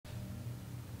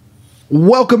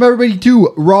Welcome everybody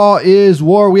to Raw is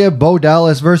War. We have Bo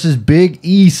Dallas versus Big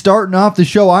E. Starting off the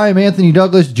show, I am Anthony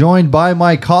Douglas, joined by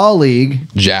my colleague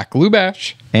Jack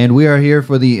Lubash, and we are here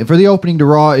for the opening to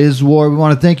Raw is War. We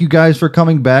want to thank you guys for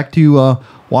coming back to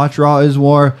watch Raw is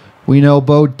War. We know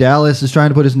Bo Dallas is trying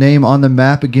to put his name on the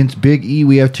map against Big E.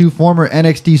 We have two former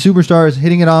NXT superstars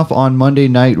hitting it off on Monday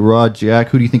Night Raw. Jack,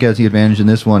 who do you think has the advantage in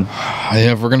this one?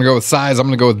 Yeah, if we're gonna go with size, I'm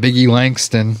gonna go with Big E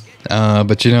Langston.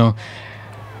 But you know,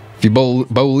 if you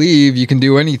believe you can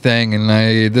do anything,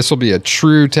 and this will be a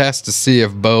true test to see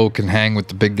if Bo can hang with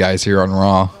the big guys here on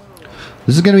Raw.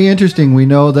 This is going to be interesting. We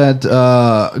know that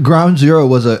Ground Zero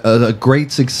was a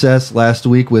great success last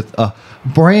week with a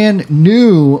brand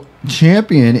new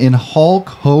champion in Hulk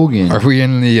Hogan. Are we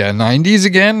in the 90s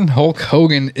again? Hulk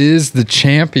Hogan is the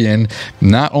champion,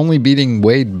 not only beating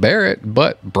Wade Barrett,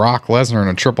 but Brock Lesnar in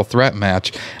a triple threat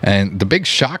match. And the big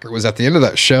shocker was at the end of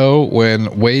that show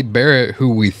when Wade Barrett,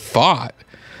 who we thought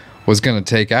was going to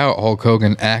take out Hulk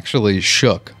Hogan, actually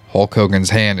shook Hulk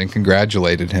Hogan's hand and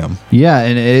congratulated him. Yeah,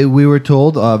 and we were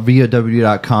told via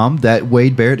WWE.com that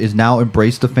Wade Barrett is now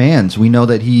embraced the fans. We know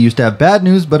that he used to have bad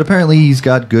news, but apparently he's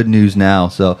got good news now.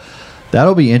 So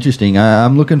that'll be interesting.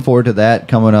 I'm looking forward to that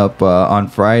coming up on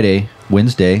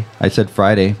Wednesday. I said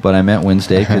Friday, but I meant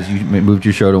Wednesday because you moved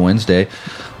your show to Wednesday.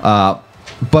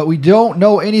 But we don't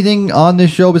know anything on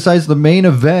this show besides the main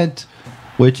event,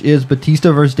 which is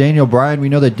Batista versus Daniel Bryan. We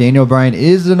know that Daniel Bryan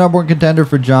is the number one contender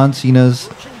for John Cena's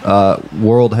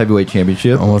World Heavyweight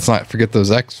Championship. Well, let's not forget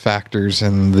those X Factors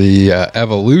and the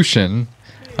Evolution.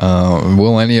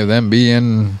 Will any of them be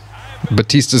in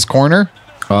Batista's corner?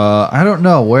 I don't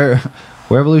know. Where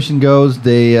Evolution goes,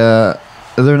 they're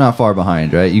not far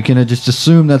behind, right? You can just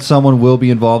assume that someone will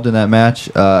be involved in that match.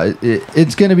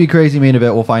 It's going to be a crazy main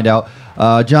event. We'll find out.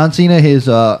 John Cena,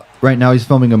 right now he's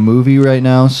filming a movie right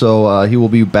now, so he will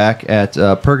be back at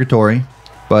Purgatory,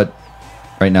 but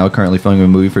right now currently filming a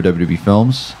movie for WWE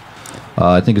Films.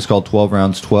 I think it's called 12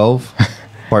 Rounds 12,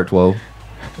 Part 12,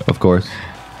 of course.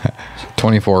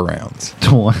 24 rounds.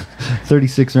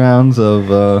 36 rounds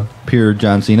of pure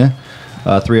John Cena.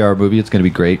 3-hour movie. It's going to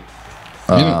be great.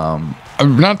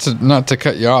 Not to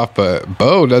cut you off, but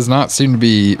Bo does not seem to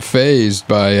be phased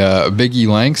by Big E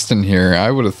Langston here.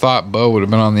 I would have thought Bo would have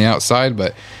been on the outside,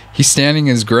 but he's standing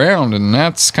his ground, and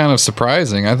that's kind of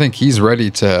surprising. I think he's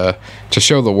ready to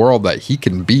show the world that he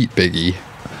can beat Big E.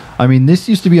 I mean, this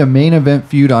used to be a main event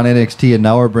feud on NXT, and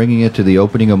now we're bringing it to the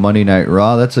opening of Monday Night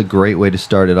Raw. That's a great way to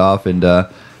start it off, and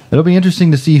it'll be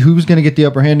interesting to see who's going to get the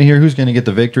upper hand here, who's going to get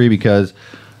the victory, because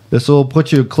this will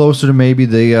put you closer to maybe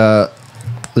the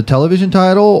television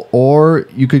title, or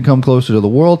you could come closer to the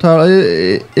world title.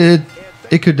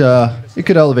 It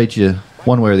could elevate you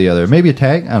one way or the other. Maybe a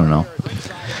tag. I don't know.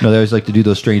 They always like to do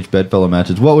those strange bedfellow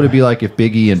matches. What would it be like if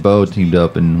Big E and Bo teamed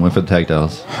up and went for the tag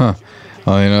titles?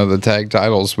 Well, the tag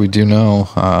titles, we do know.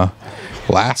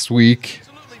 Last week,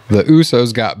 the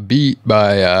Usos got beat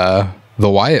by the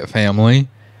Wyatt family.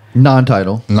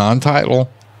 Non-title,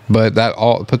 but that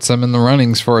all puts them in the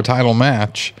runnings for a title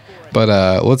match.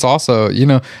 But let's also,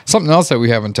 something else that we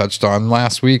haven't touched on.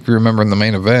 Last week, remember in the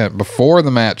main event, before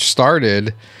the match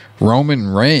started, Roman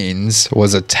Reigns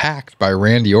was attacked by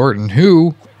Randy Orton,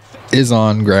 who is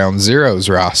on Ground Zero's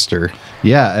roster.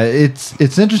 Yeah,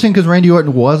 it's interesting because Randy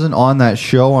Orton wasn't on that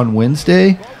show on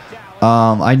Wednesday.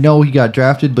 I know he got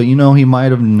drafted, but he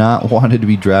might have not wanted to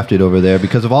be drafted over there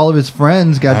because of all of his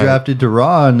friends got drafted to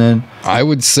Raw. And then I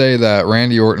would say that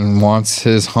Randy Orton wants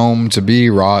his home to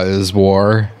be Raw is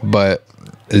War, but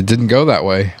it didn't go that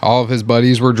way. All of his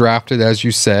buddies were drafted, as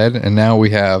you said, and now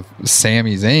we have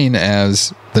Sami Zayn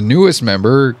as the newest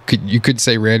member. You could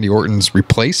say Randy Orton's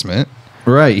replacement.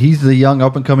 Right, he's the young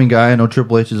up-and-coming guy. I know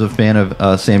Triple H is a fan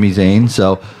of Sami Zayn,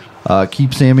 so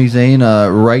keep Sami Zayn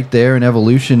right there in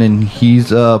Evolution, and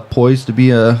he's poised to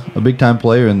be a big-time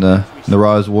player in the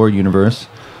Raw is War universe.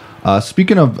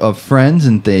 Speaking of friends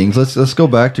and things, let's go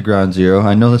back to Ground Zero.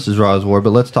 I know this is Raw is War,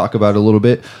 but let's talk about it a little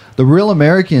bit. The Real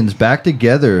Americans back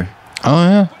together.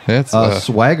 Oh yeah,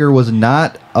 Swagger was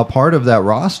not a part of that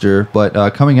roster,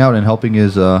 but coming out and helping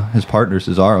his partner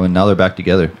Cesaro, and now they're back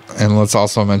together. And let's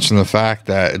also mention the fact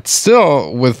that it's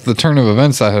still, with the turn of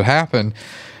events that had happened,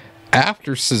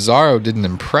 after Cesaro did an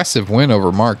impressive win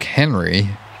over Mark Henry,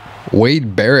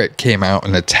 Wade Barrett came out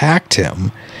and attacked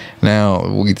him. Now,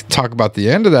 we talk about the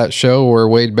end of that show where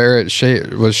Wade Barrett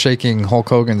was shaking Hulk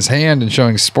Hogan's hand and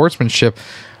showing sportsmanship.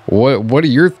 What are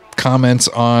your comments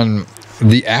on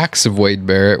the acts of Wade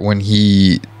Barrett when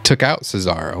he took out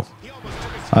Cesaro?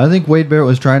 I think Wade Barrett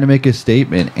was trying to make a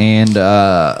statement, and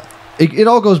it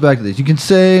all goes back to this. You can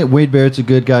say Wade Barrett's a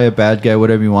good guy, a bad guy,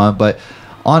 whatever you want, but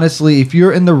honestly, if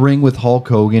you're in the ring with Hulk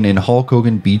Hogan and Hulk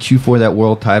Hogan beats you for that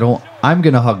world title, I'm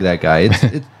gonna hug that guy.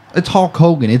 It's Hulk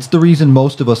Hogan. It's the reason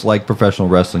most of us like professional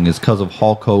wrestling is because of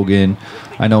Hulk Hogan.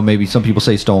 I know maybe some people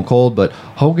say Stone Cold, but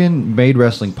Hogan made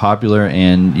wrestling popular.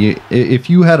 And if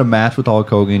you had a match with Hulk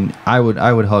Hogan, I would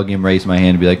hug him, raise my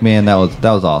hand, and be like, "Man, that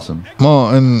was awesome."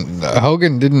 Well, and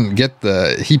Hogan didn't get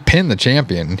he pinned the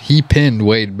champion. He pinned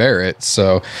Wade Barrett.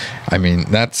 So, I mean,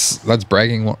 that's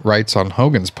bragging rights on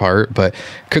Hogan's part. But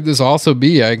could this also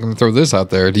be? I can throw this out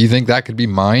there. Do you think that could be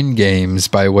mind games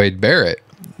by Wade Barrett?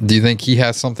 Do you think he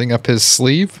has something up his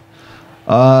sleeve?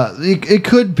 It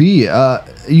could be.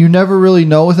 You never really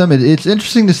know with him. It's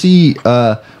interesting to see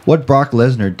what Brock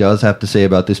Lesnar does have to say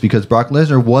about this, because Brock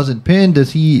Lesnar wasn't pinned.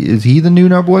 Is he the new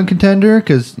number one contender?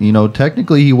 Because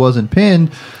technically he wasn't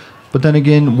pinned, but then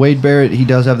again, Wade Barrett, he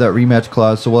does have that rematch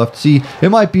clause, so we'll have to see. It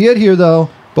might be it here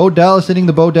though. Bo Dallas hitting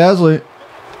the Bo Dazzler,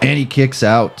 and he kicks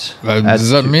out.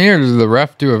 Does that mean, or did the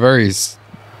ref do a very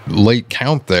late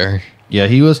count there? Yeah,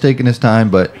 he was taking his time,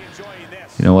 but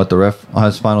you know what? The ref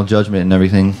has final judgment and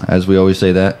everything, as we always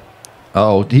say that.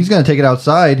 Oh, he's going to take it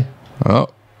outside. Oh,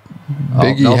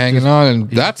 Big E hanging on, and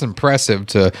that's impressive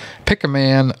to pick a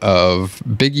man of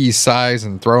Big E's size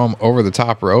and throw him over the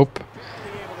top rope.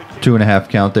 2.5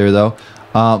 count there, though.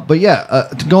 But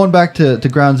yeah, going back to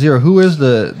Ground Zero, who is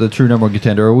the true number one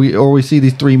contender? Or we see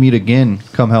these three meet again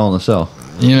come Hell in a Cell?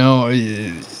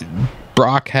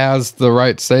 Brock has the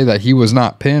right to say that he was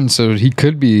not pinned, so he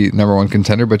could be number one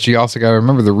contender, but you also got to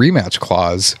remember the rematch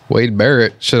clause. Wade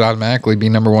Barrett should automatically be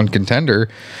number one contender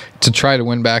to try to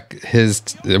win back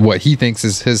what he thinks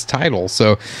is his title.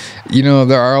 So,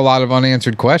 there are a lot of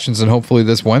unanswered questions, and hopefully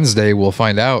this Wednesday we'll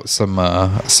find out some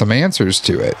answers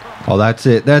to it. Oh, that's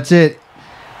it.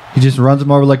 He just runs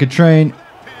him over like a train.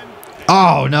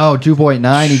 Oh, no,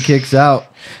 2.9, he kicks out.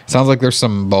 Sounds like there's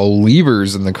some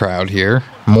believers in the crowd here,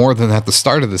 more than at the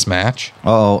start of this match.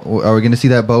 Oh, are we going to see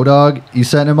that Bodog? He's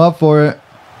setting him up for it.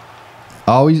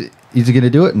 Oh, is he going to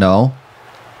do it? No.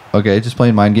 Okay, just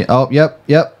playing mind game. Oh, yep.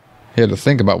 He had to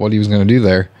think about what he was going to do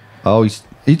there. Oh, he's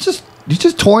just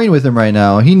toying with him right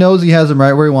now. He knows he has him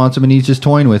right where he wants him, and he's just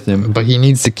toying with him. But he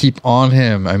needs to keep on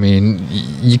him. I mean,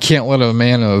 you can't let a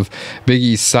man of Big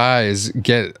E's size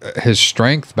get his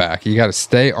strength back. You got to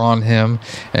stay on him.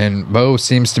 And Bo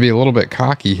seems to be a little bit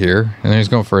cocky here, and he's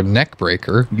going for a neck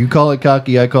breaker. You call it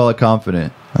cocky, I call it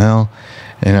confident. Well,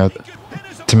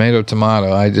 tomato.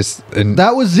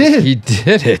 That was it. He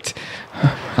did it.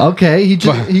 Okay, he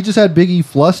just had Big E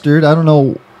flustered. I don't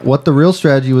know what the real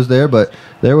strategy was there, but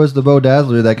there was the Bo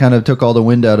Dazzler that kind of took all the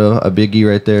wind out of a Big E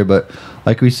right there. But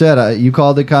like we said, you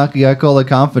called it cocky, I call it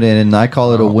confident, and I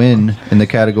call it a win in the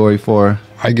category for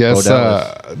I guess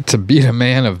to beat a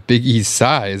man of Big E's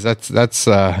size, that's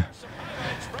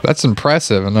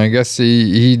impressive. And I guess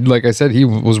he like I said, he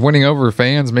was winning over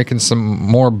fans, making some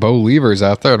more Bo-levers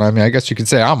out there. And I mean, I guess you could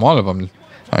say I'm one of them.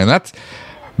 I mean, that's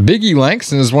Big E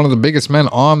Langston is one of the biggest men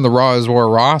on the Raw is War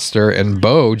roster, and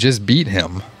Bo just beat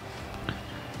him.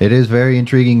 It is very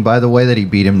intriguing by the way that he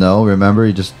beat him, though. Remember,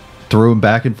 he just threw him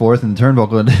back and forth in the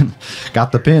turnbuckle and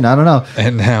got the pin. I don't know.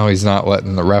 And now he's not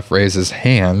letting the ref raise his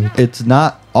hand. It's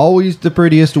not always the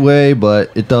prettiest way, but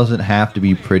it doesn't have to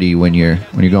be pretty when you're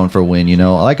going for a win.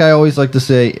 Like I always like to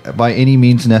say, by any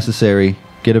means necessary,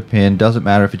 get a pin. Doesn't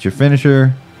matter if it's your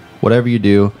finisher, whatever you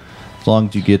do, as long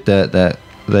as you get that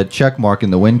check mark in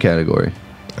the win category.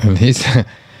 And he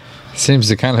seems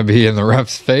to kind of be in the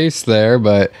ref's face there,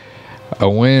 but a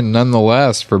win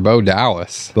nonetheless for Bo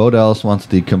Dallas. Bo Dallas wants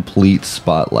the complete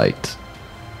spotlight.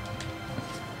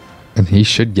 And he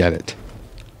should get it.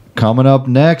 Coming up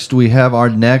next, we have our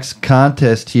next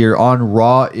contest here on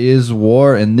Raw is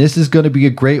War, and this is going to be a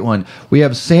great one. We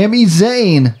have Sami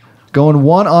Zayn going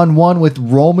one-on-one with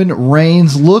Roman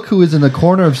Reigns. Look who is in the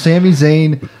corner of Sami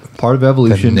Zayn. Part of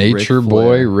Evolution, the Nature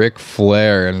Boy, Ric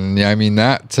Flair. And I mean,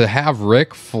 that to have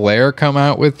Ric Flair come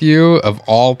out with you, of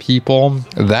all people,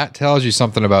 that tells you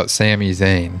something about Sami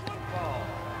Zayn.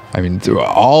 I mean, through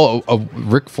all of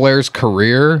Ric Flair's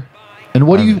career. And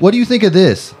what do you think of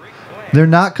this? They're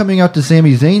not coming out to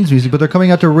Sami Zayn's music, but they're coming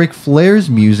out to Ric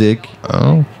Flair's music.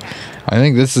 Oh, I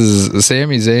think this is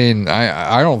Sami Zayn.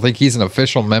 I don't think he's an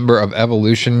official member of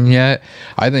Evolution yet.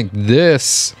 I think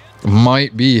this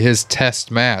might be his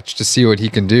test match to see what he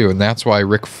can do, and that's why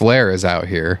Ric Flair is out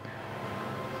here.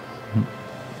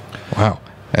 Wow.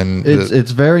 And it's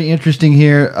very interesting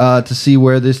here to see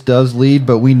where this does lead,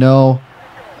 but we know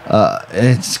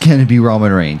it's gonna be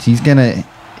Roman Reigns. He's gonna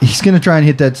try and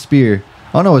hit that spear.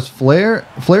 Oh no, is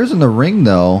Flair's in the ring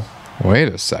though. Wait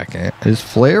a second. Is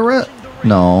Flair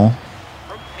No,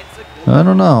 I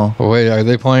don't know. Wait, are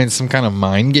they playing some kind of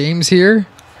mind games here?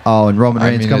 Oh, and Roman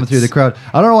Reigns coming through the crowd.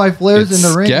 I don't know why Flair's in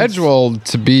the ring. Scheduled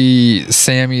to be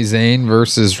Sami Zayn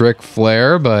versus Ric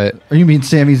Flair, but or you mean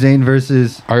Sami Zayn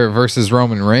versus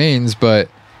Roman Reigns? But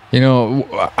you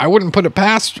know, I wouldn't put it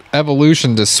past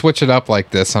Evolution to switch it up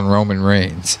like this on Roman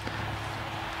Reigns.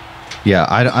 Yeah,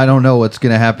 I don't know what's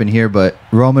going to happen here, but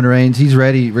Roman Reigns, he's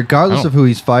ready regardless of who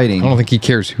he's fighting. I don't think he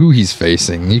cares who he's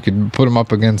facing. You could put him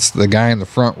up against the guy in the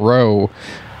front row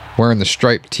wearing the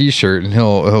striped T-shirt, and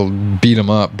he'll beat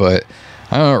him up. But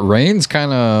I don't know. Reigns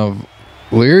kind of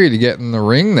leery to get in the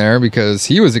ring there because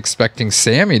he was expecting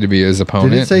Sami to be his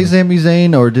opponent. Did it say Sami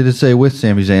Zayn or did it say with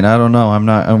Sami Zayn? I don't know.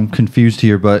 I'm confused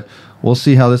here, but we'll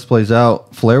see how this plays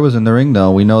out. Flair was in the ring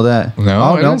though. We know that.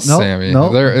 No, Sami.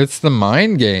 No. It's the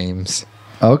mind games.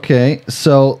 Okay,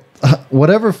 so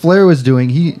whatever Flair was doing,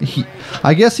 he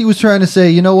I guess he was trying to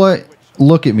say, you know what?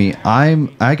 Look at me.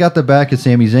 I got the back of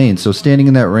Sami Zayn. So standing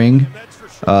in that ring,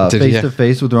 face to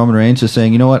face with Roman Reigns, just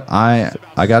saying, you know what? I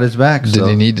got his back. Did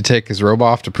he need to take his robe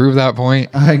off to prove that point?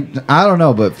 I don't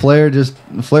know, but Flair does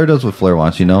what Flair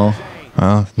wants, you know.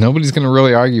 Nobody's going to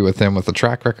really argue with him with a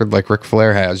track record like Ric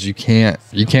Flair has. You can't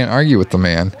argue with the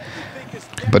man.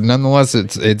 But nonetheless,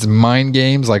 it's mind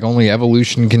games like only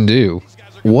Evolution can do.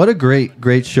 What a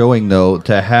great showing though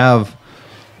to have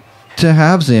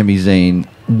Sami Zayn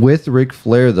with Ric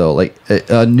Flair though, like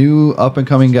a new up and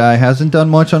coming guy, hasn't done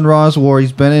much on Raw's War.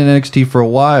 He's been in NXT for a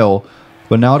while,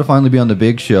 but now to finally be on the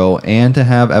big show and to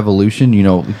have Evolution, you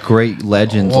know, great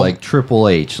legends like Triple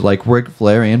H, like Ric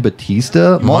Flair and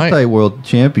Batista, multi-world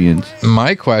champions.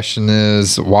 My question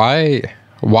is why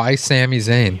Sami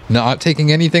Zayn? Not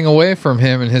taking anything away from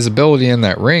him and his ability in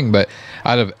that ring, but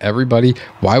out of everybody,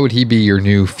 why would he be your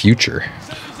new future?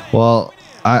 Well,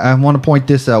 I want to point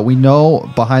this out. We know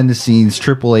behind the scenes,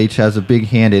 Triple H has a big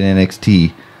hand in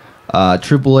NXT.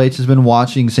 Triple H has been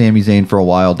watching Sami Zayn for a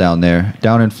while down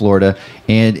in Florida,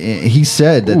 and he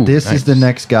said that this is the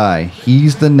next guy.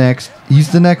 He's the next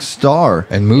star.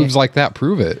 And moves like that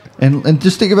prove it. And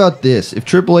just think about this: if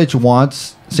Triple H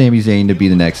wants Sami Zayn to be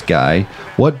the next guy,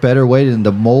 what better way than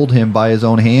to mold him by his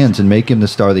own hands and make him the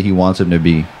star that he wants him to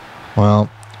be?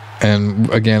 Well, and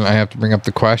again, I have to bring up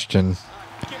the question.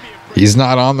 He's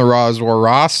not on the Raw's War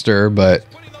roster, but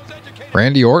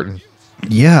Randy Orton.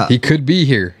 Yeah. He could be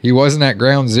here. He wasn't at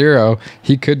Ground Zero.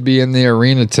 He could be in the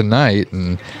arena tonight.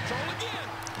 And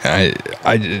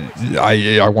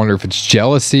I wonder if it's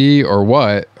jealousy or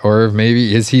what, or if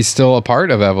maybe is he still a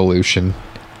part of Evolution?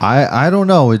 I don't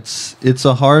know. It's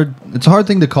a hard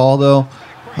thing to call though.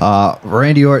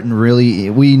 Randy Orton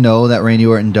we know that Randy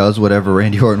Orton does whatever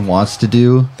Randy Orton wants to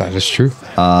do. That is true.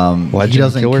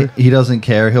 Legend killer. He doesn't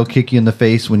care. He'll kick you in the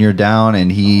face when you're down, and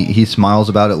he smiles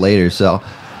about it later. So,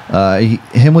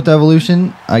 him with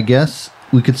Evolution, I guess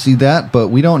we could see that, but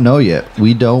we don't know yet.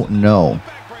 We don't know.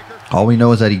 All we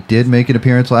know is that he did make an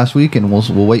appearance last week, and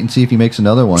we'll wait and see if he makes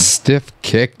another one. Stiff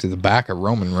kick to the back of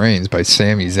Roman Reigns by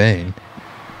Sami Zayn.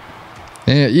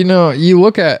 Yeah, you know, you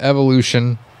look at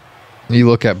Evolution. You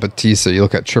look at Batista, you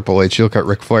look at Triple H, you look at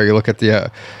Ric Flair, you look at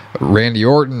the Randy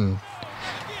Orton.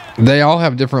 They all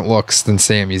have different looks than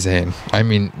Sami Zayn. I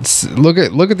mean, look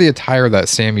at the attire that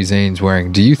Sami Zayn's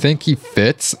wearing. Do you think he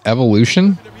fits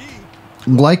Evolution?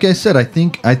 Like I said, I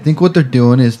think what they're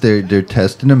doing is they're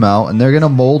testing him out, and they're gonna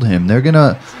mold him. They're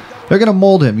gonna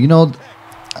mold him. You know,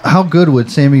 how good would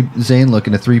Sami Zayn look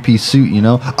in a 3-piece suit? You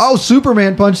know, oh,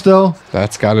 Superman punch though.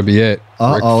 That's got to be it.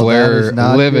 Ric Flair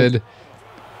livid. Good.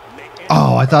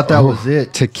 Oh, I thought that was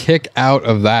it. To kick out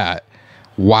of that.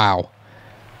 Wow.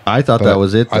 I thought that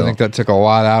was it, though. I think that took a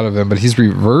lot out of him, but he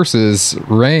reverses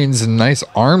Reigns, nice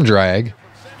arm drag.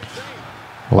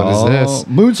 What is this?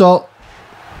 Moonsault.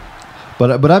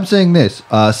 But I'm saying this.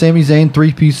 Sami Zayn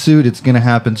 3-piece suit, it's going to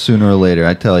happen sooner or later,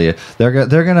 I tell you. They're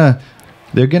going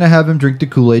to have him drink the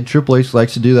Kool-Aid. Triple H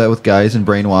likes to do that with guys and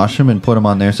brainwash them and put them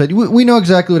on their side. We know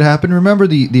exactly what happened. Remember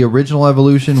the original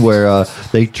Evolution where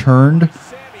they turned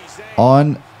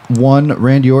on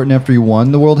Randy Orton after he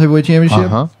won the World Heavyweight Championship?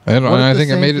 And I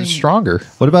think it made it stronger.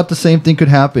 What about the same thing could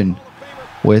happen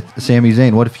with Sami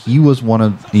Zayn? What if he was one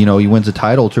of, he wins a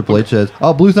title, Triple H says,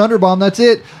 oh, Blue Thunder Bomb, that's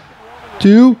it.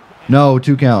 2? No,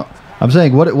 2 count. I'm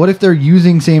saying, what if they're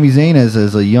using Sami Zayn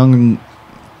as a young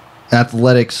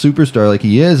athletic superstar like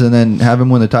he is, and then have him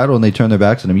win the title and they turn their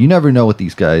backs on him? You never know with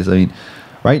these guys. I mean,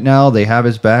 right now they have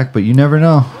his back, but you never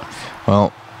know.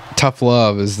 Well, tough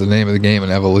love is the name of the game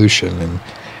in Evolution, and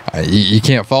you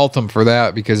can't fault them for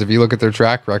that, because if you look at their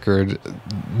track record,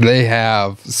 they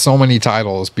have so many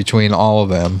titles between all of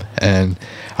them, and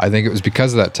I think it was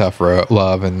because of that tough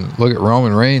love. And look at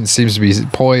Roman Reigns, seems to be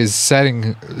poised,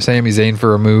 setting Sami Zayn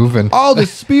for a move. And the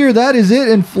spear, that is it.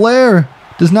 And Flair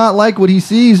does not like what he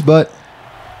sees, but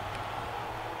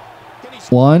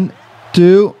 1,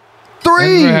 2,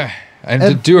 3. And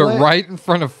to do it right in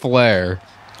front of Flair.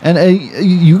 And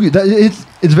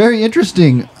it's very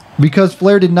interesting because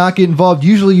Flair did not get involved.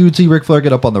 Usually you would see Ric Flair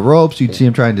get up on the ropes. You'd see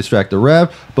him try and distract the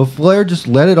ref. But Flair just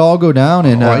let it all go down.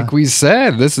 And like we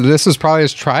said, this was probably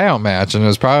his tryout match. And it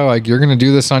was probably like, you're going to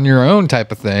do this on your own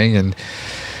type of thing. And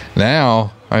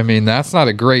now, I mean, that's not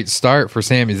a great start for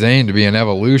Sami Zayn to be an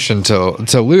Evolution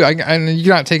to lose.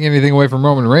 You're not taking anything away from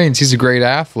Roman Reigns. He's a great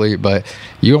athlete, but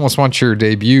you almost want your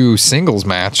debut singles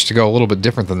match to go a little bit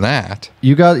different than that.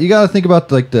 You got to think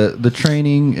about like the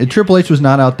training. Triple H was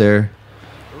not out there,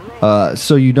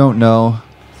 so you don't know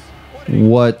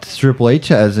what Triple H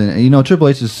has. And Triple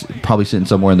H is probably sitting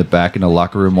somewhere in the back in the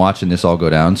locker room watching this all go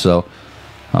down. So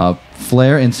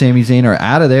Flair and Sami Zayn are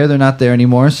out of there. They're not there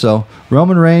anymore. So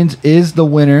Roman Reigns is the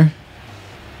winner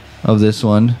of this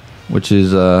one, which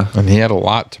is and he had a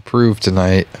lot to prove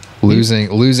tonight,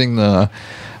 losing the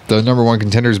number one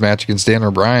contenders match against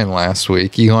Daniel Bryan last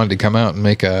week. He wanted to come out and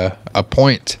make a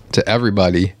point to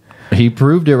everybody. He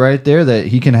proved it right there that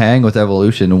he can hang with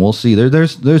Evolution, and we'll see.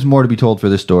 There's more to be told for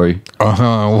this story.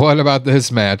 What about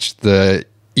this match? The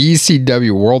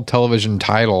ECW World Television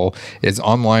title is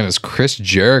online as Chris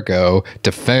Jericho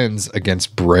defends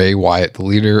against Bray Wyatt, the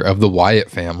leader of the Wyatt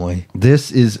family.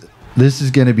 This is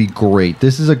going to be great.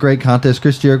 This is a great contest.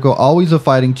 Chris Jericho, always a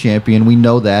fighting champion. We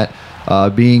know that.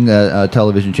 Being a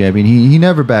television champion, he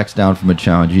never backs down from a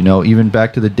challenge. Even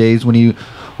back to the days when he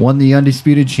won the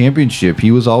Undisputed Championship, he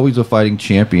was always a fighting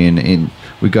champion,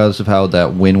 regardless of how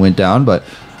that win went down. But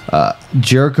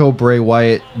Jericho, Bray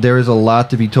Wyatt, there is a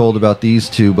lot to be told about these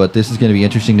two, but this is going to be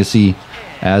interesting to see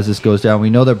as this goes down.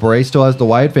 We know that Bray still has the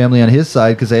Wyatt family on his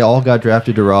side because they all got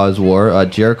drafted to Raw as War.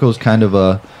 Jericho's kind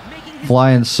of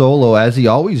flying solo as he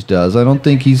always does. I don't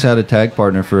think he's had a tag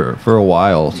partner for a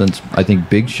while, since I think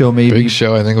Big Show maybe. Big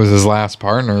Show I think was his last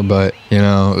partner, but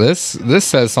this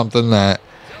says something that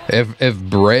if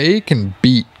Bray can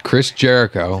beat Chris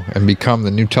Jericho and become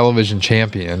the new television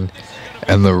champion,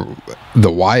 and the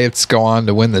Wyatts go on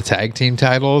to win the tag team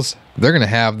titles, they're going to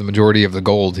have the majority of the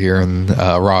gold here in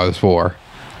Raw's 4.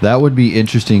 That would be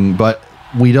interesting, but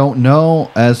we don't know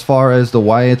as far as the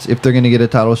Wyatts if they're going to get a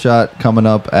title shot coming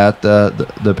up at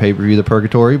the pay-per-view, the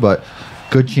Purgatory, but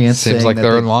good chance. Seems like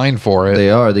they're in line for it. They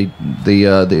are. The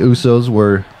Usos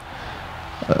were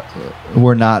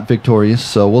not victorious,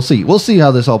 so we'll see. We'll see how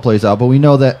this all plays out, but we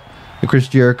know that Chris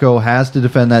Jericho has to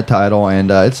defend that title,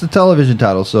 and it's the television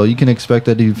title, so you can expect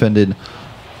that he defended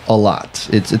a lot.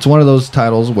 It's one of those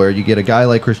titles where you get a guy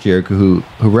like Chris Jericho who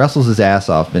wrestles his ass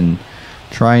off and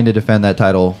trying to defend that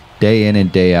title day in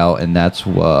and day out, and that's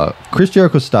Chris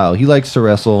Jericho's style. He likes to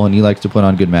wrestle, and he likes to put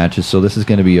on good matches, so this is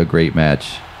going to be a great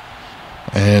match.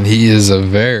 And he is a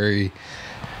very,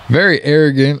 very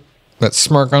arrogant, that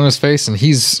smirk on his face, and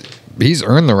he's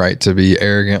earned the right to be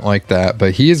arrogant like that,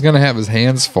 but he is going to have his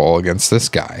hands full against this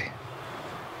guy.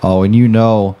 Oh, and you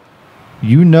know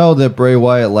that Bray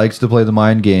Wyatt likes to play the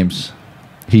mind games.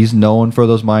 He's known for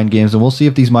those mind games, and we'll see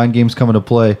if these mind games come into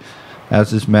play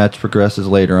as this match progresses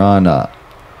later on.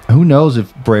 Who knows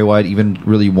if Bray Wyatt even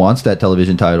really wants that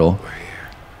television title?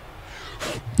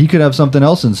 He could have something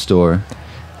else in store.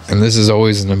 And this is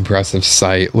always an impressive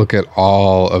sight. Look at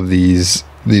all of these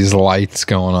lights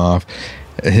going off.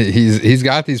 He's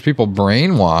got these people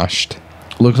brainwashed.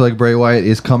 Looks like Bray Wyatt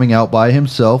is coming out by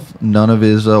himself. None of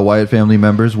his Wyatt family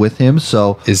members with him.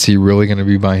 So is he really going to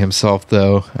be by himself,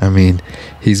 though? I mean,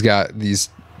 he's got these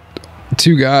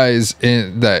two guys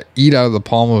that eat out of the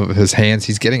palm of his hands.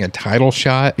 He's getting a title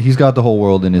shot. He's got the whole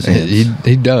world in his hands.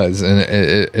 He does, and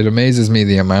it amazes me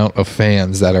the amount of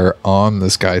fans that are on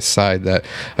this guy's side that,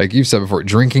 like you've said before,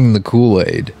 drinking the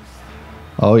Kool-Aid.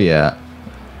 Oh, yeah.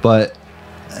 But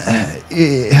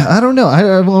I don't know. I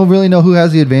don't really know who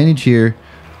has the advantage here.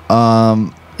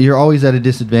 You're always at a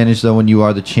disadvantage, though, when you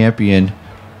are the champion,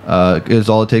 because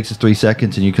all it takes is 3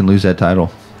 seconds and you can lose that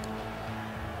title.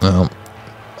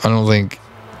 I don't think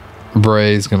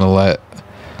Bray's going to let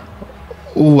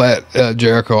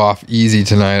Jericho off easy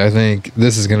tonight. I think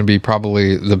this is going to be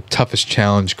probably the toughest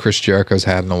challenge Chris Jericho's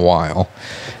had in a while.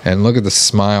 And look at the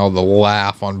smile, the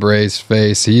laugh on Bray's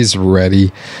face. He's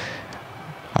ready.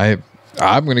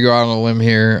 I'm going to go out on a limb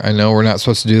here. I know we're not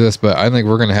supposed to do this, but I think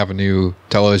we're going to have a new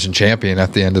television champion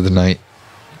at the end of the night.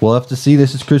 We'll have to see.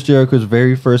 This is Chris Jericho's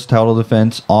very first title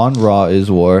defense on Raw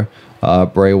is War.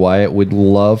 Bray Wyatt would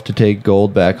love to take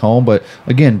gold back home, but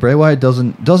again, Bray Wyatt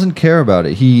doesn't care about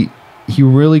it. He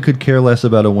really could care less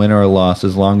about a win or a loss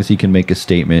as long as he can make a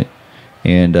statement,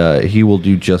 and he will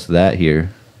do just that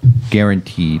here,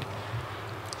 guaranteed.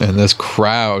 And this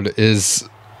crowd is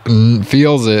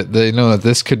feels it. They know that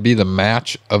this could be the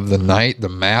match of the night, the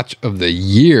match of the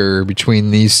year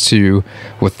between these two,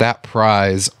 with that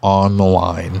prize on the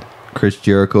line. Chris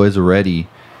Jericho is ready.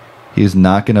 He's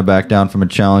not going to back down from a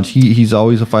challenge. He's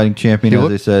always a fighting champion, as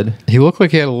they said. He looked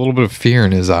like he had a little bit of fear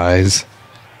in his eyes.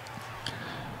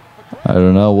 I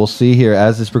don't know. We'll see here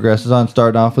as this progresses on.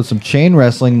 Starting off with some chain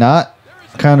wrestling. Not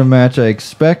kind of match I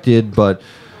expected, but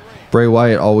Bray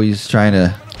Wyatt always trying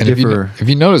to differ. If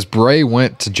you notice, Bray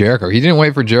went to Jericho. He didn't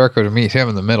wait for Jericho to meet him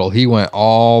in the middle. He went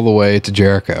all the way to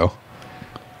Jericho.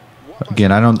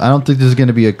 Again, I don't think this is going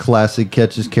to be a classic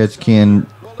catch-as-catch-can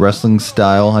wrestling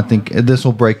style. I think this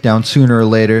will break down sooner or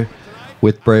later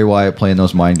with Bray Wyatt playing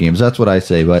those mind games. That's what I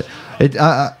say. But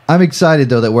I'm excited,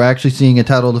 though, that we're actually seeing a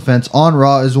title defense on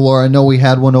Raw as well. I know we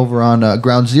had one over on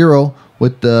Ground Zero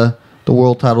with the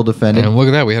world title defending. And look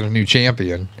at that. We had a new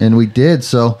champion. And we did.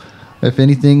 So if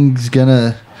anything's going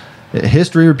to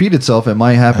history repeat itself, it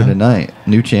might happen tonight.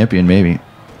 New champion, maybe.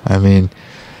 I mean,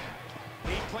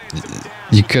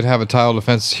 you could have a title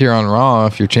defense here on Raw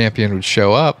if your champion would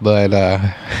show up, but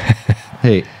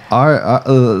hey,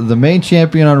 the main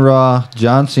champion on Raw,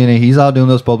 John Cena, he's out doing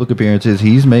those public appearances.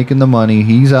 He's making the money.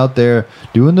 He's out there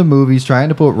doing the movies, trying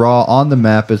to put Raw on the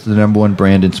map as the #1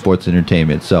 brand in sports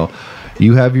entertainment. So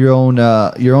you have your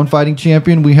own fighting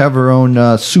champion. We have our own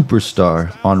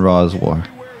superstar on Raw as well.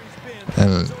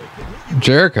 And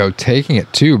Jericho taking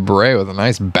it to Bray with a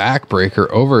nice backbreaker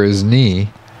over his knee.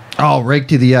 Oh, rake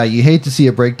to the eye. You hate to see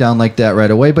a breakdown like that right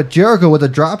away. But Jericho with a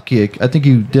drop kick. I think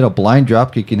he did a blind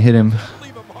drop kick and hit him.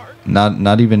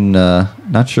 Not even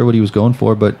not sure what he was going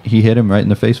for, but he hit him right in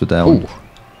the face with that one.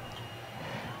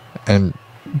 And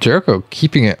Jericho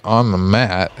keeping it on the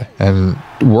mat and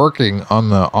working on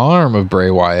the arm of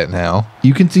Bray Wyatt now.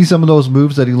 You can see some of those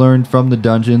moves that he learned from the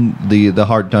dungeon, the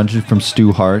Hart dungeon from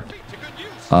Stu Hart.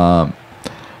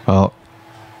 Well,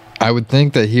 I would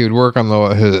think that he would work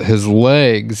on his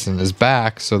legs and his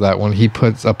back so that when he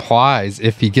applies,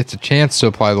 if he gets a chance to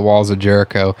apply the walls of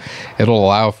Jericho, it'll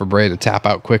allow for Bray to tap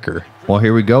out quicker. Well,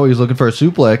 here we go. He's looking for a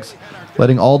suplex,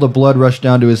 letting all the blood rush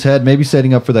down to his head, maybe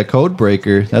setting up for that code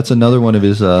breaker. That's another one of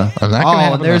his...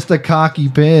 and there's the cocky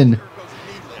pin.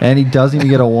 And he doesn't even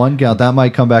get a 1 count. That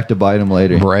might come back to bite him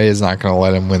later. Bray is not going to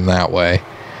let him win that way.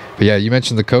 But yeah, you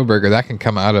mentioned the code breaker. That can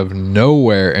come out of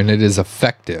nowhere, and it is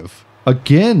effective.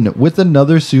 Again, with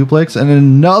another suplex and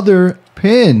another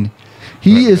pin.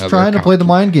 He is trying to play the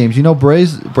mind games. You know,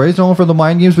 Bray's known for the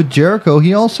mind games with Jericho.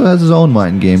 He also has his own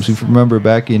mind games. If you remember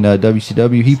back in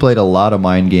WCW, he played a lot of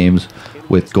mind games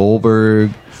with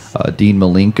Goldberg, Dean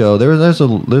Malenko.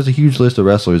 There's a huge list of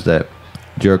wrestlers that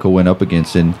Jericho went up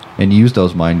against and used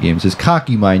those mind games. His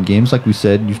cocky mind games, like we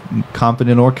said,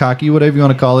 confident or cocky, whatever you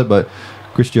want to call it. But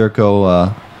Chris Jericho,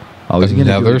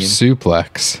 another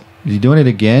suplex. Is he doing it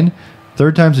again?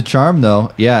 Third time's a charm,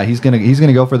 though. Yeah, he's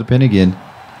gonna go for the pin again,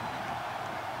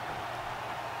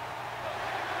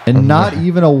 and not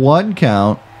even a 1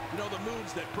 count.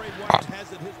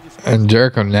 And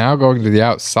Jericho now going to the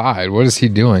outside. What is he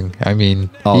doing? I mean,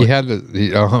 he had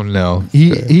to. Oh no,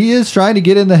 he is trying to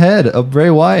get in the head of Bray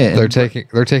Wyatt.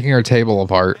 They're taking our table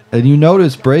apart. And you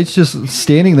notice Bray's just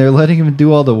standing there, letting him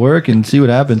do all the work and see what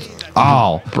happens.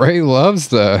 Oh, Bray loves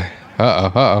the.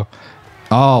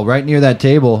 Oh, right near that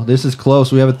table. This is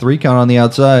close. We have a 3 count on the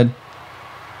outside.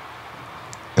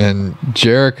 And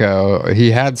Jericho,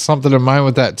 he had something in mind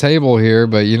with that table here,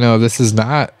 but you know, this is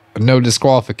not no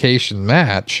disqualification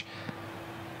match.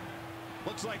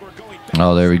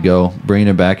 Oh, there we go. Bringing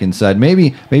it back inside.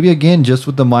 Maybe again, just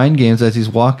with the mind games as he's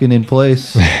walking in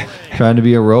place, trying to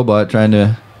be a robot, trying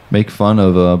to make fun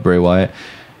of Bray Wyatt.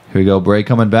 Here we go. Bray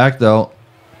coming back, though.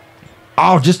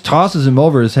 Oh, just tosses him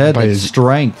over his head. That's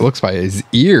strength. Looks by his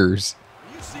ears.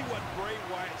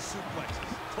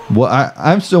 Well,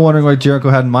 I'm still wondering what Jericho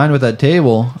had in mind with that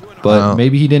table, but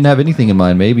maybe he didn't have anything in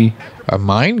mind. Maybe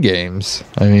mind games.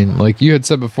 I mean, like you had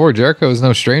said before, Jericho is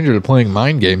no stranger to playing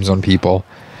mind games on people.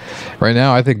 Right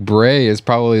now, I think Bray is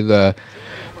probably the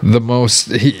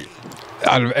most...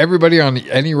 out of everybody on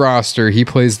any roster, he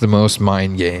plays the most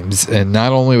mind games, and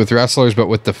not only with wrestlers but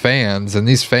with the fans. And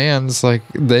these fans, like,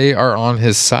 they are on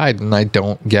his side, and I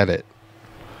don't get it.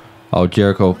 Oh,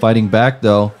 Jericho fighting back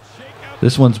though.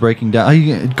 This one's breaking down. Are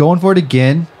you going for it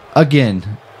again?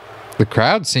 The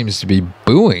crowd seems to be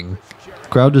booing. The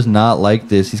crowd does not like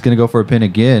this. He's going to go for a pin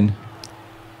again.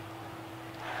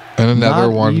 And another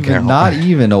 1 count. Not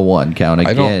even a 1 count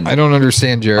again. I don't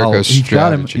understand Jericho's strategy.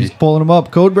 Got him. He's pulling him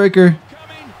up. Codebreaker.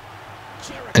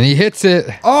 And he hits it.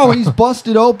 Oh, he's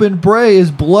busted open. Bray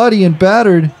is bloody and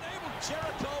battered.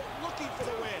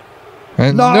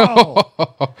 And no,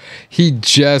 he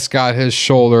just got his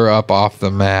shoulder up off the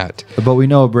mat. But we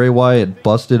know Bray Wyatt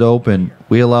busted open.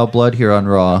 We allow blood here on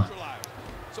Raw.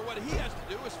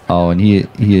 Oh, and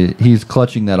he's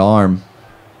clutching that arm.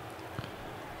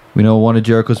 We know one of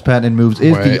Jericho's patented moves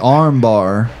is the arm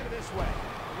bar.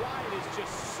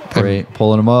 Bray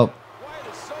pulling him up.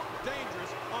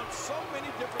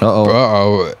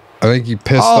 Uh-oh. I think he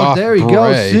pissed off there he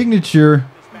goes. Signature.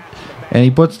 And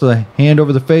he puts the hand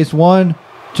over the face. 1,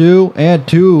 2, and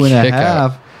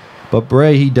 2.5. But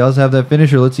Bray, he does have that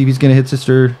finisher. Let's see if he's going to hit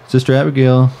Sister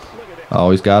Abigail.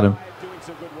 Oh, he's got him.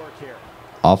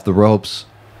 Off the ropes.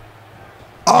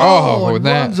 And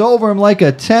runs over him like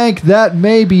a tank. That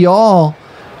may be all.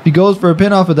 If he goes for a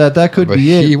pin off of that, that could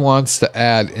be it. He wants to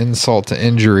add insult to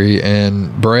injury.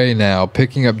 And Bray now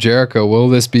picking up Jericho. Will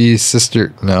this be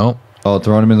Sister? No. Oh,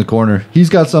 throwing him in the corner. He's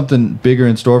got something bigger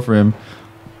in store for him.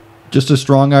 Just a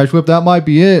strong Irish whip. That might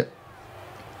be it.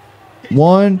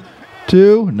 1,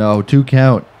 2. No, 2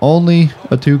 count. Only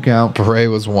a 2 count. Bray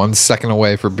was 1 second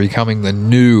away from becoming the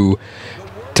new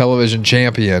television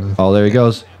champion. Oh, there he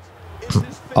goes.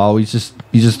 Oh, he's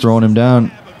just throwing him down.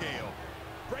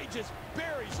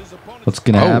 What's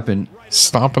going to happen?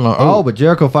 Stomping on. Oh, but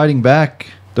Jericho fighting back.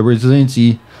 The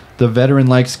resiliency, the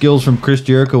veteran-like skills from Chris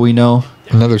Jericho, we know.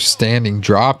 Another standing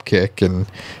drop kick, and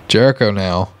Jericho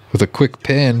now with a quick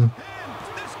pin.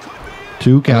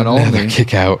 2 count only. Another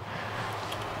kick out.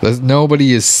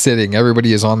 Nobody is sitting.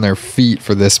 Everybody is on their feet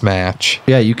for this match.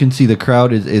 Yeah, you can see the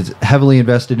crowd is heavily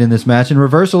invested in this match. And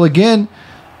reversal again.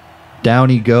 Down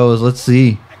he goes. Let's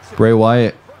see. Bray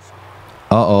Wyatt.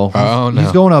 Uh-oh. Oh, no.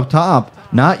 He's going up top.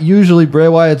 Not usually Bray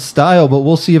Wyatt's style, but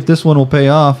we'll see if this one will pay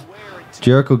off.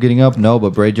 Jericho getting up? No,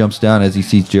 but Bray jumps down as he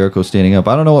sees Jericho standing up.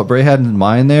 I don't know what Bray had in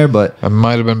mind there, but... It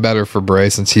might have been better for Bray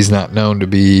since he's not known to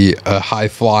be a high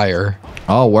flyer.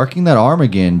 Oh, working that arm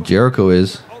again. Jericho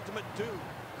is.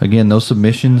 Again, those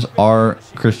submissions are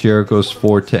Chris Jericho's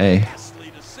forte.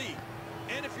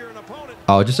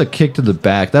 Oh, just a kick to the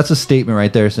back. That's a statement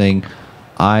right there saying,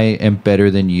 I am better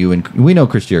than you. And we know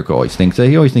Chris Jericho always thinks that.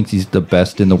 He always thinks he's the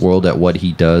best in the world at what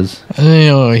he does. You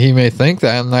know, he may think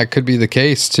that, and that could be the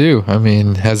case, too. I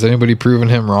mean, has anybody proven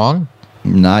him wrong?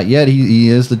 Not yet. He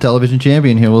is the television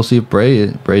champion here. We'll see if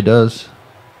Bray does.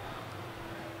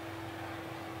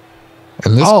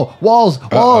 And this, walls.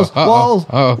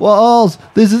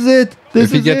 This is it.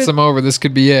 If he gets him over, this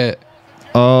could be it.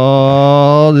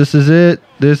 Oh, this is it.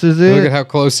 Look at how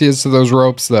close he is to those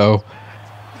ropes, though.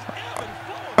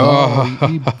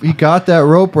 He got that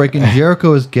rope break, and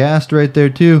Jericho is gassed right there,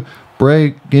 too.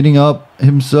 Bray getting up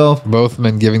himself. Both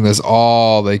men giving this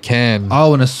all they can.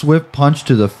 Oh, and a swift punch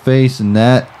to the face, and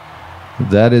that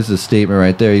is a statement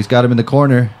right there. He's got him in the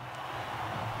corner.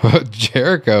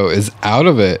 Jericho is out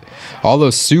of it. All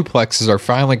those suplexes are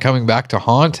finally coming back to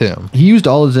haunt him. He used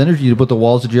all his energy to put the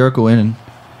walls of Jericho in,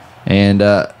 and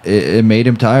it made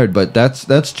him tired. But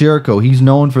that's Jericho. He's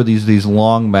known for these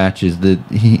long matches. That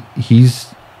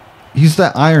he's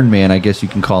that Iron Man, I guess you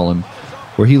can call him,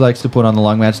 where he likes to put on the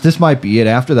long match. This might be it.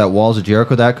 After that walls of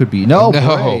Jericho, that could be no.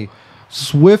 Bray.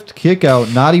 Swift kick out.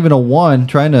 Not even a 1.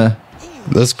 Trying to.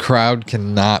 This crowd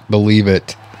cannot believe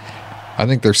it. I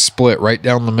think they're split right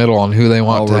down the middle on who they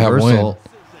want to have win.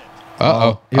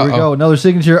 Here we go. Another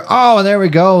signature. Oh, and there we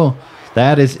go.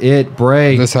 That is it,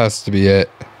 Bray. This has to be it.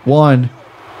 1,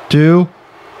 2,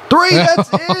 3. That's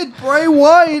it. Bray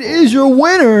Wyatt is your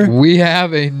winner. We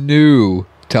have a new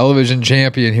television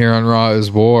champion here on Raw is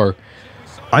War.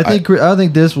 I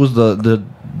think this was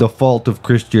the fault of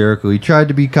Chris Jericho. He tried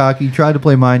to be cocky, tried to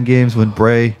play mind games when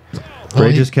Bray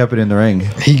just kept it in the ring.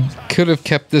 He could have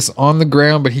kept this on the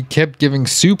ground, but he kept giving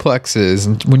suplexes.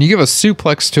 And when you give a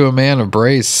suplex to a man of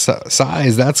Bray's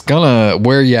size, that's going to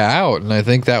wear you out. And I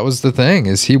think that was the thing,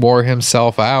 is he wore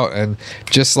himself out. And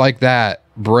just like that,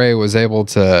 Bray was able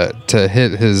to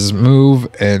hit his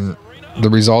move, and the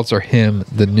results are him,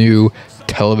 the new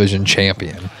television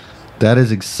champion. That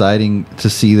is exciting to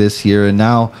see this here. And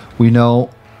now we know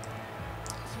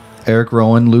Eric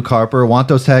Rowan, Luke Harper want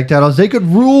those tag titles. They could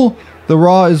rule the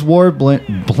Raw is War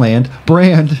brand.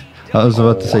 I was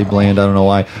about to say bland. I don't know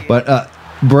why. But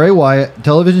Bray Wyatt,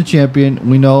 television champion.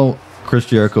 We know Chris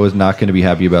Jericho is not going to be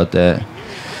happy about that.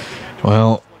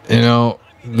 Well, you know,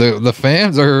 the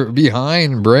fans are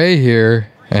behind Bray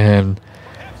here, and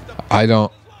I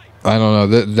don't know.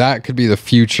 That could be the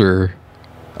future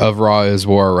of Raw is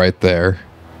War right there.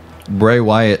 Bray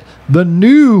Wyatt, the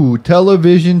new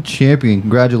television champion.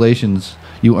 Congratulations.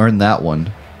 You earned that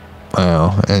one.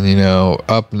 Oh, and you know,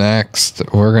 up next,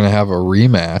 we're going to have a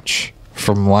rematch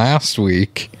from last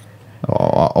week.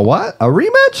 What? A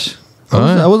rematch?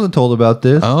 I wasn't told about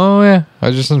this. Oh, yeah. I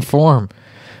was just informed.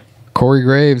 Corey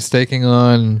Graves taking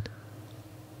on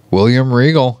William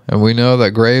Regal. And we know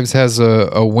that Graves has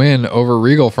a win over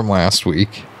Regal from last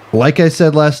week. Like I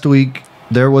said last week,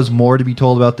 there was more to be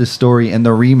told about this story, and the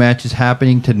rematch is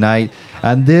happening tonight.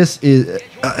 And this is,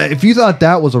 if you thought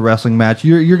that was a wrestling match,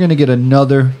 you're going to get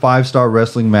another 5-star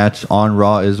wrestling match on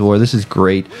Raw as well. This is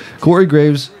great. Corey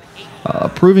Graves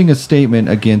proving a statement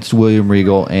against William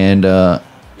Regal, and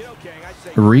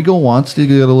Regal wants to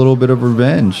get a little bit of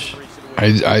revenge.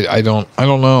 I don't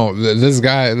know.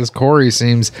 This Corey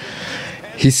seems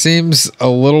a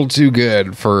little too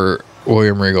good for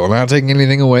William Regal. Not taking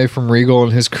anything away from Regal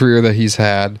and his career that he's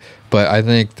had, but I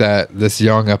think that this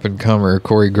young up-and-comer,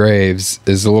 Corey Graves,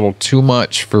 is a little too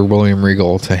much for William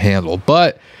Regal to handle.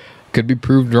 But could be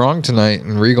proved wrong tonight,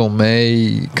 and Regal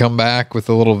may come back with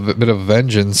a little bit of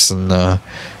vengeance and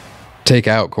take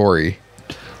out Corey.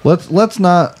 Let's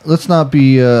not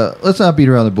beat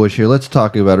around the bush here. Let's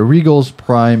talk about it. Regal's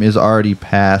prime is already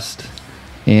past,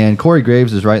 and Corey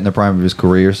Graves is right in the prime of his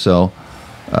career. So,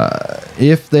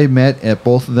 if they met at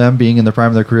both of them being in the prime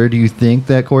of their career, do you think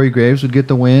that Corey Graves would get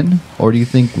the win, or do you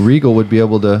think Regal would be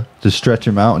able to stretch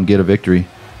him out and get a victory?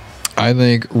 I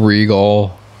think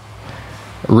Regal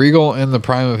in the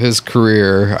prime of his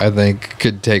career, I think,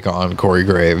 could take on Corey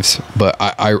Graves. But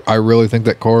I really think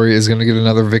that Corey is going to get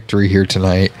another victory here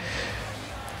tonight.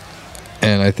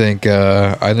 And I think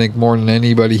more than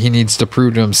anybody, he needs to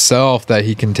prove to himself that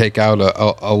he can take out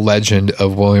a legend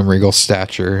of William Regal's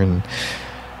stature. And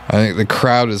I think the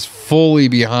crowd is fully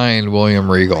behind William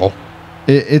Regal.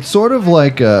 It's sort of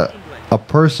like a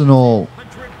personal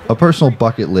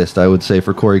bucket list, I would say,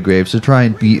 for Corey Graves to try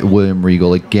and beat William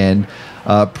Regal again.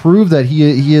 Prove that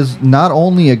he is not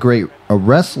only a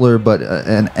wrestler, but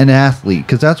an athlete,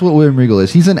 because that's what William Regal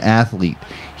is. He's an athlete.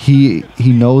 He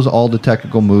knows all the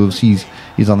technical moves. He's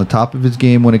on the top of his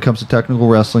game when it comes to technical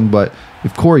wrestling. But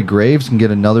if Corey Graves can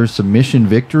get another submission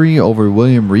victory over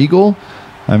William Regal,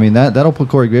 I mean that'll put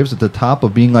Corey Graves at the top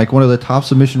of being like one of the top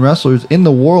submission wrestlers in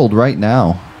the world right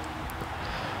now.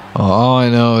 All I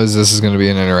know is this is going to be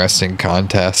an interesting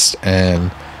contest,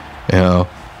 and you know,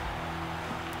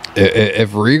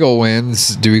 if Regal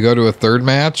wins, do we go to a third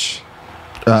match?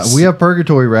 We have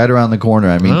Purgatory right around the corner.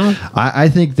 I mean, I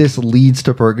think this leads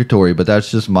to Purgatory, but that's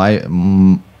just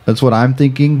that's what I'm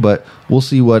thinking. But we'll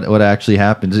see what actually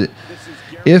happens.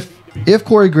 If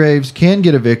Corey Graves can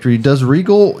get a victory, does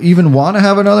Regal even want to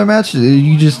have another match?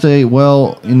 You just say,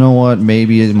 well, you know what?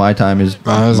 Maybe my time is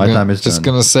just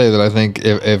gonna say that I think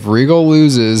if Regal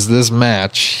loses this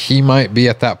match, he might be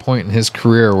at that point in his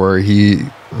career where he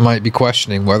might be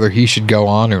questioning whether he should go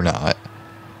on or not.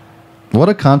 What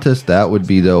a contest that would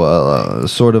be, though.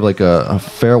 Sort of like a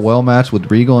farewell match with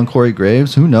Regal and Corey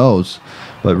Graves. Who knows?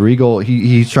 But Regal,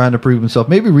 he's trying to prove himself.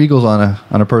 Maybe Regal's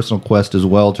on a personal quest as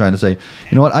well, trying to say,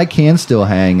 you know what, I can still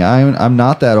hang. I'm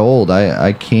not that old.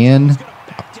 I can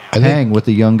hang with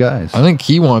the young guys. I think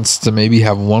he wants to maybe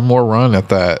have one more run at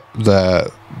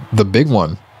the big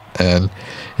one. And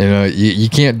you know, you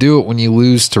can't do it when you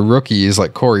lose to rookies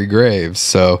like Corey Graves.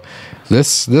 So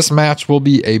this match will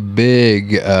be a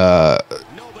big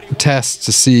test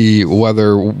to see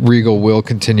whether Regal will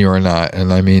continue or not.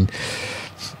 And I mean,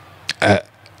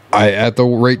 at the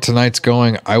rate tonight's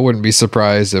going, I wouldn't be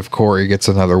surprised if Corey gets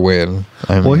another win.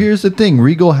 Well, here's the thing.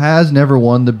 Regal has never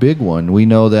won the big one. We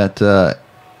know that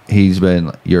he's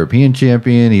been European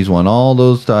champion. He's won all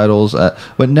those titles,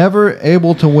 but never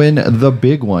able to win the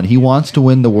big one. He wants to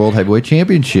win the World Heavyweight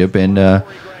Championship, and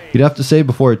you'd have to say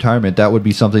before retirement that would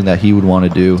be something that he would want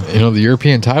to do. You know, the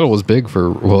European title was big for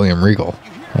William Regal.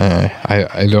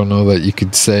 I don't know that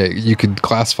you could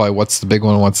classify what's the big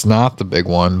one and what's not the big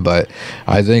one, but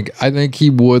I think he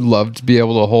would love to be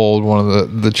able to hold one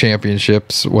of the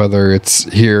championships, whether it's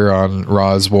here on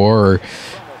Raw's War or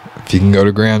if you can go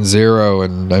to Ground Zero.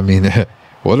 And I mean,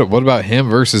 what about him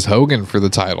versus Hogan for the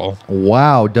title?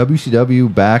 Wow,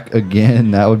 WCW back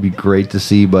again. That would be great to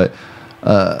see, but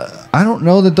I don't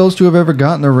know that those two have ever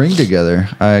gotten the ring together.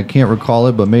 I can't recall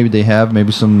it, but maybe they have.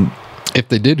 Maybe some. If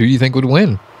they did, who do you think would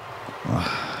win?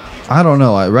 I don't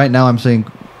know. Right now I'm saying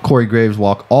Corey Graves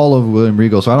walk all over William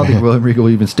Regal, so I don't think William Regal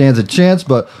even stands a chance,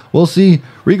 but we'll see.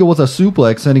 Regal with a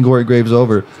suplex sending Corey Graves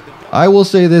over. I will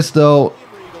say this, though.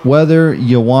 Whether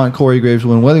you want Corey Graves to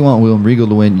win, whether you want William Regal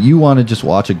to win, you want to just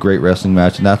watch a great wrestling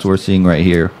match, and that's what we're seeing right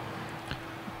here.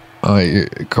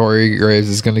 Corey Graves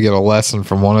is going to get a lesson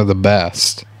from one of the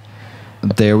best.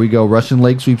 There we go. Russian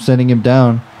leg sweep sending him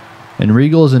down. And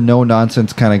Regal is a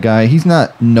no-nonsense kind of guy. He's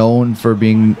not known for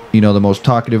being, the most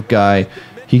talkative guy.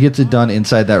 He gets it done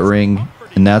inside that ring.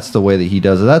 and that's the way that he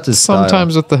does it. That's his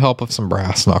Sometimes style. with the help of some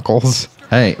brass knuckles.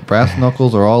 Hey, brass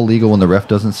knuckles are all legal when the ref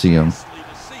doesn't see them.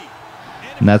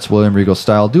 And that's William Regal's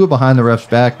style. Do it behind the ref's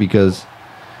back because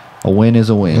a win is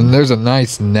a win. And there's a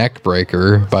nice neck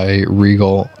breaker by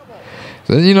Regal.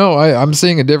 So, I'm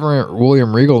seeing a different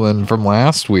William Regal than from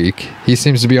last week. He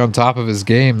seems to be on top of his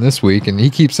game this week, and he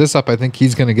keeps this up. I think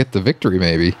he's going to get the victory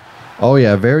maybe. Oh,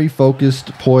 yeah. Very focused,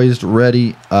 poised,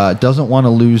 ready. Doesn't want to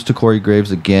lose to Corey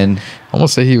Graves again. I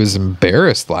almost say he was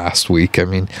embarrassed last week. I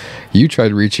mean, you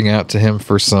tried reaching out to him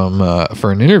for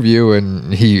an interview,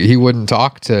 and he wouldn't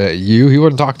talk to you. He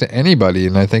wouldn't talk to anybody,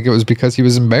 and I think it was because he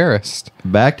was embarrassed.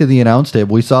 Back to the announce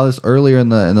table. We saw this earlier in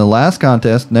the last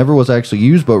contest. Never was actually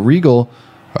used, but Regal,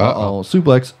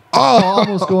 suplex. Oh,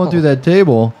 almost going through that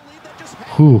table.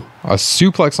 Whew. A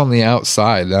suplex on the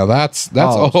outside. Now that's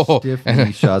stiff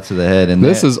knee shots to the head. And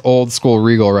this is old school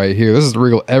Regal right here. This is the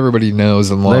Regal everybody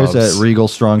knows and loves. There's that Regal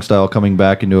strong style coming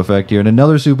back into effect here. And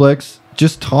another suplex,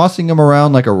 just tossing him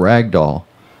around like a rag doll.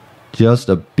 Just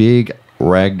a big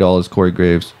rag doll is Corey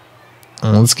Graves.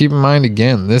 And let's keep in mind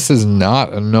again, this is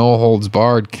not a no holds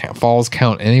barred falls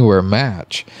count anywhere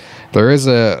match. There is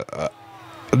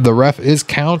the ref is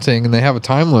counting, and they have a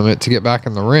time limit to get back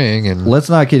in the ring. And let's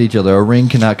not kid each other. A ring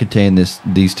cannot contain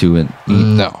these two.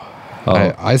 No,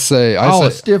 I say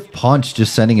a stiff punch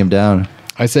just sending him down.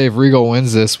 I say if Regal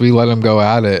wins this, we let him go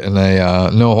at it in a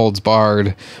no holds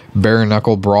barred bare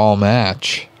knuckle brawl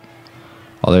match.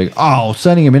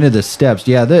 Sending him into the steps.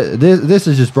 Yeah, this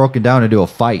is just broken down into a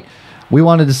fight. We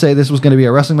wanted to say this was going to be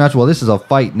a wrestling match. Well, this is a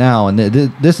fight now, and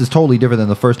this is totally different than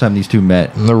the first time these two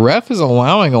met. And the ref is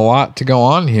allowing a lot to go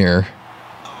on here.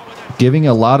 Giving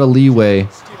a lot of leeway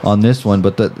on this one,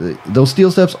 but those steel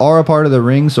steps are a part of the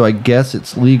ring, so I guess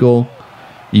it's legal.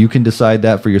 You can decide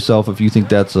that for yourself if you think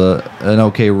that's an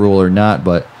okay rule or not,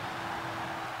 but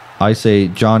I say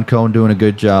John Cone doing a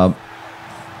good job.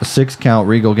 A 6 count,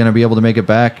 Regal going to be able to make it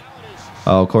back.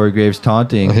 Oh, Corey Graves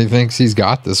taunting. He thinks he's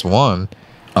got this one.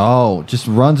 Oh, just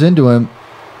runs into him.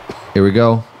 Here we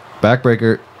go.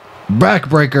 Backbreaker.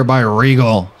 Backbreaker by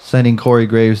Regal. Sending Corey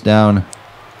Graves down.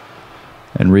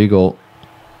 And Regal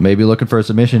maybe looking for a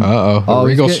submission. Oh,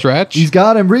 Regal stretch? He's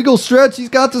got him. Regal stretch. He's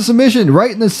got the submission.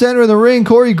 Right in the center of the ring.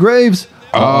 Corey Graves.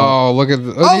 Look at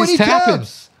he's tapping.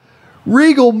 Taps.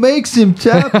 Regal makes him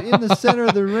tap in the center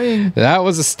of the ring. That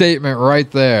was a statement right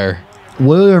there.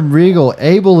 William Regal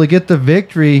able to get the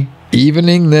victory.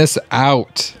 Evening this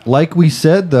out. Like we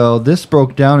said, though, this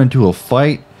broke down into a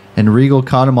fight, and Regal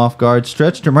caught him off guard,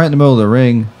 stretched him right in the middle of the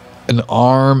ring. An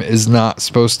arm is not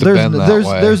supposed to bend that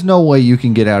way. There's no way you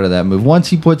can get out of that move. Once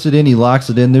he puts it in, he locks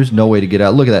it in. There's no way to get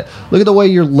out. Look at that. Look at the way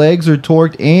your legs are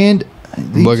torqued, and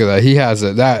look at that. He has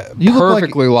it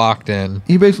perfectly locked in.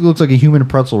 He basically looks like a human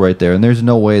pretzel right there, and there's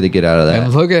no way to get out of that.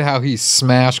 And look at how he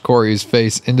smashed Corey's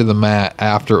face into the mat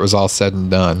after it was all said and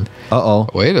done.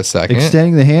 Wait a second.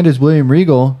 Extending the hand is William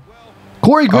Regal.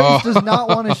 Corey Graves does not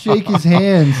want to shake his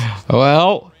hands.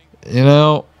 Well,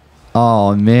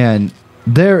 Oh, man.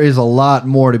 There is a lot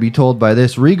more to be told by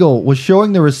this. Regal was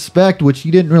showing the respect, which he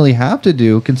didn't really have to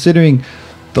do, considering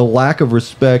the lack of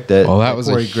respect that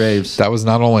Corey Graves. That was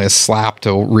not only a slap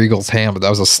to Regal's hand, but that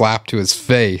was a slap to his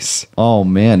face. Oh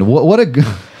man, what a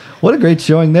great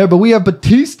showing there. But we have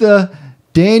Batista,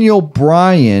 Daniel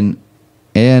Bryan,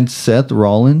 and Seth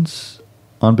Rollins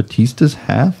on Batista's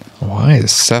half. Why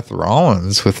is Seth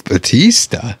Rollins with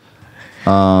Batista?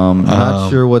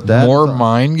 Not sure what that. More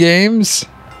mind games.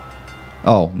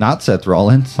 Oh, not Seth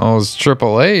Rollins. Oh, it was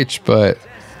Triple H, but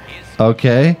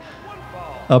okay.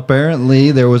 Apparently,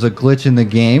 there was a glitch in the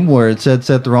game where it said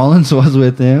Seth Rollins was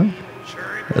with him.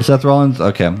 Seth Rollins?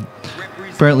 Okay.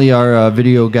 Apparently, our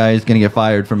video guy is going to get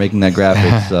fired for making that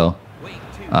graphic, so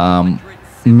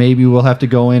maybe we'll have to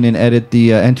go in and edit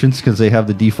the entrance because they have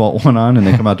the default one on and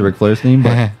they come out to Ric Flair's theme.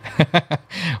 But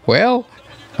well,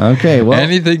 okay. Well,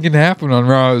 anything can happen on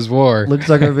Raw is War. Looks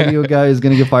like our video guy is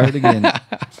going to get fired again.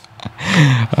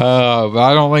 But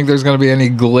I don't think there's going to be any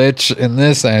glitch in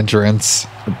this entrance.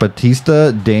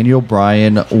 Batista, Daniel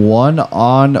Bryan,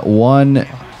 1-on-1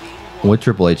 with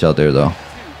Triple H out there, though.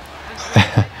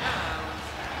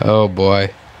 Oh,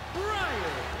 boy.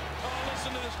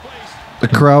 The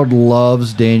crowd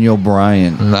loves Daniel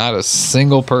Bryan. Not a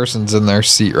single person's in their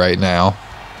seat right now.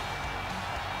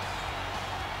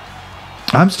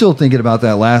 I'm still thinking about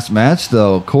that last match,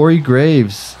 though. Corey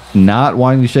Graves not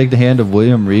wanting to shake the hand of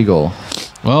William Regal.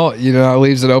 Well, that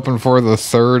leaves it open for the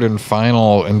third and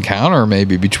final encounter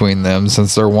maybe between them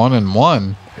since they're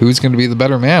 1-1. Who's going to be the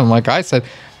better man? Like I said,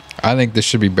 I think this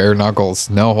should be bare knuckles,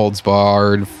 no holds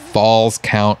barred, falls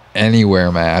count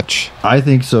anywhere match. I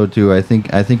think so too. I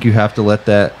think you have to let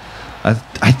that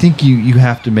I think you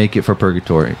have to make it for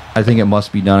Purgatory. I think it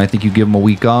must be done. I think you give him a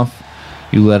week off.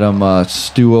 You let him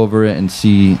stew over it and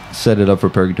set it up for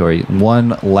Purgatory.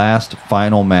 One last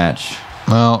final match.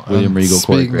 Well, William Regal,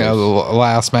 speaking of the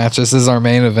last match, this is our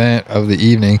main event of the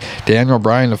evening. Daniel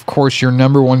Bryan, of course, your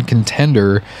number one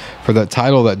contender for that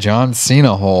title that John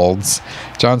Cena holds.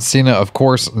 John Cena, of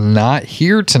course, not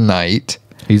here tonight.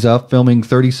 He's out filming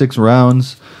 36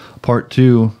 Rounds, Part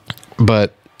 2.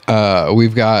 But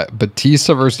we've got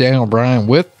Batista versus Daniel Bryan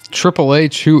with Triple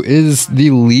H, who is the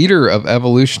leader of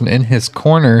Evolution, in his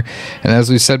corner. And as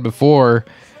we said before,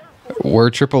 where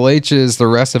Triple H is, the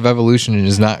rest of Evolution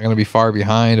is not going to be far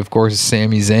behind. Of course,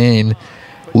 Sami Zayn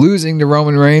losing to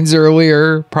Roman Reigns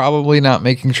earlier, probably not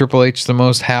making Triple H the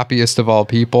most happiest of all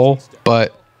people.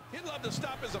 But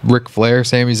Ric Flair,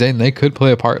 Sami Zayn, they could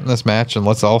play a part in this match. And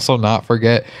let's also not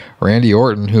forget Randy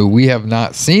Orton, who we have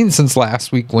not seen since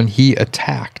last week when he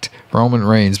attacked Roman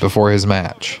Reigns before his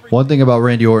match. One thing about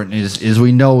Randy Orton is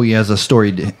we know he has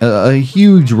a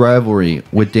huge rivalry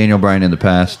with Daniel Bryan in the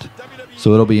past.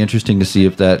 So it'll be interesting to see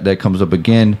if that comes up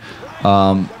again.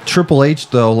 Triple H,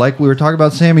 though, like we were talking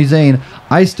about Sami Zayn,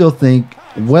 I still think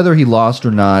whether he lost or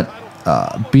not,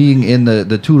 being in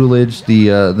the tutelage,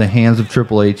 the hands of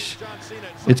Triple H,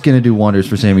 it's going to do wonders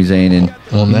for Sami Zayn. And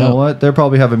you know what? They'll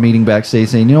probably have a meeting backstage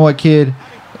saying, you know what, kid?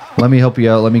 Let me help you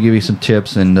out. Let me give you some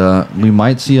tips, and we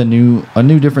might see a new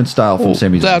different style from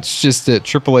Sami Zayn. That's just it.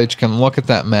 Triple H can look at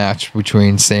that match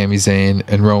between Sami Zayn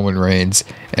and Roman Reigns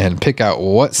and pick out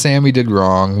what Sami did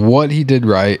wrong, what he did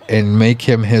right, and make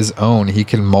him his own. He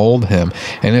can mold him.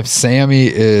 And if Sami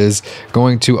is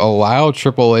going to allow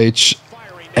Triple H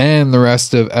and the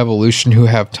rest of Evolution, who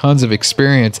have tons of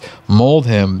experience, mold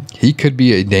him, he could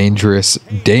be a dangerous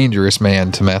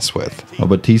man to mess with. Oh,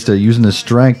 Batista using the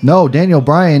strength. No, Daniel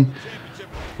Bryan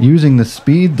using the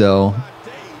speed, though.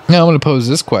 Now I'm going to pose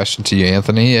this question to you,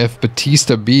 Anthony. If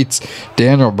Batista beats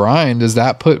Daniel Bryan, does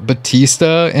that put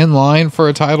Batista in line for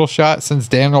a title shot, since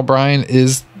Daniel Bryan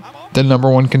is the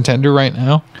number one contender right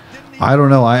now? I don't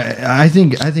know. I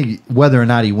think whether or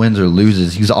not he wins or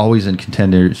loses, he's always in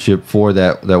contendership for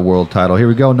that world title. Here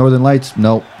we go. Northern Lights.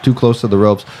 Nope. Too close to the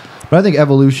ropes. But I think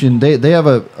Evolution, they have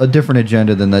a different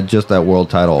agenda than just that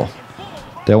world title.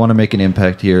 They want to make an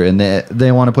impact here, and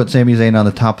they want to put Sami Zayn on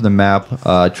the top of the map.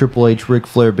 Triple H, Ric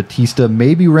Flair, Batista,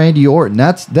 maybe Randy Orton.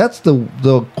 That's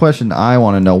the question I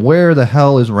want to know. Where the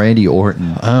hell is Randy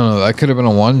Orton? I don't know. That could have been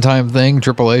a one-time thing.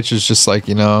 Triple H is just like,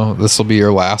 this will be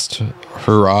your last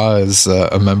hurrah as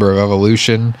a member of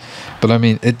Evolution. But I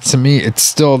mean, to me, it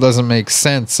still doesn't make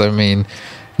sense. I mean,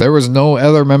 there was no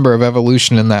other member of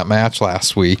Evolution in that match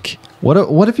last week.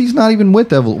 What if he's not even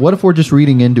with Evolution? What if we're just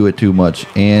reading into it too much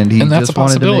and he just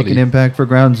wanted to make an impact for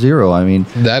Ground Zero? I mean,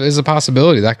 that is a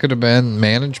possibility. That could have been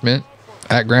management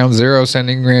at Ground Zero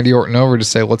sending Randy Orton over to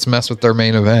say, let's mess with their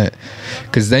main event,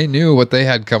 because they knew what they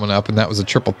had coming up, and that was a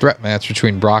triple threat match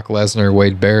between Brock Lesnar,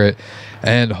 Wade Barrett,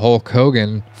 and Hulk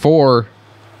Hogan for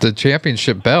the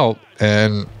championship belt.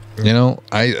 And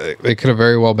it could have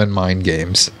very well been mind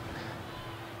games.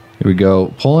 Here we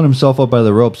go. Pulling himself up by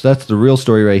the ropes. That's the real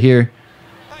story right here.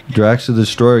 Drax the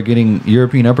Destroyer getting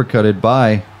European uppercutted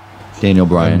by Daniel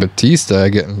Bryan. And Batista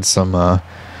getting some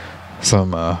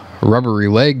rubbery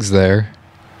legs there.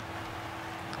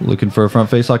 Looking for a front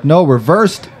face lock. No,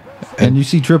 reversed. And you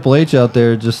see Triple H out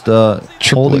there just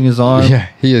holding his arm. Yeah,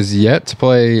 he is yet to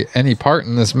play any part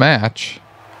in this match.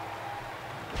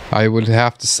 I would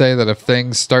have to say that if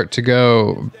things start to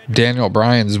go Daniel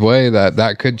Bryan's way,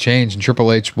 that could change, and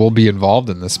Triple H will be involved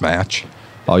in this match.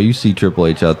 Oh, you see Triple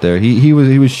H out there. He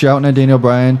was shouting at Daniel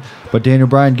Bryan, but Daniel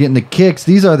Bryan getting the kicks.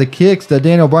 These are the kicks that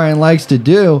Daniel Bryan likes to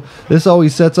do. This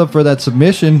always sets up for that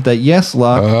submission, that yes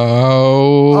lock.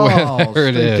 Oh, there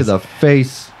it is. To the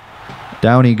face.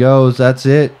 Down he goes. That's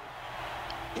it.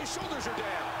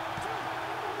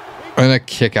 And a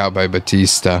kick out by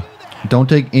Batista. Don't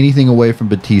take anything away from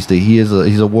Batista. He's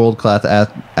a world class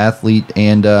athlete,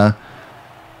 and I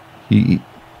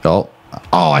thought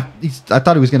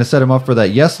he was going to set him up for that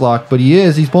yes lock, but he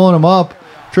is. He's pulling him up.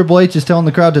 Triple H is telling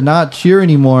the crowd to not cheer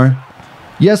anymore.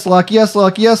 Yes lock, yes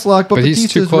lock, yes lock. But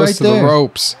he's too close to the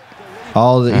ropes.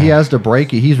 He has to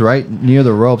break it. He's right near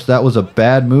the ropes. That was a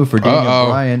bad move for Daniel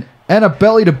Bryan. And a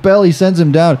belly to belly sends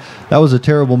him down. That was a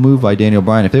terrible move by Daniel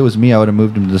Bryan. If it was me, I would have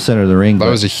moved him to the center of the ring. That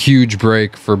was a huge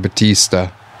break for Batista.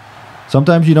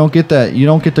 Sometimes you don't get that. You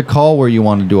don't get to call where you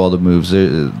want to do all the moves.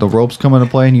 The ropes come into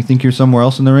play, and you think you're somewhere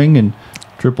else in the ring, and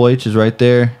Triple H is right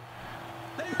there.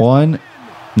 One.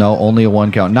 No, only a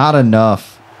one count. Not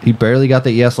enough. He barely got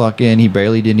the yes lock in. He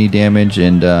barely did any damage,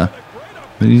 and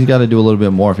he's got to do a little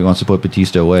bit more if he wants to put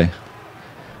Batista away.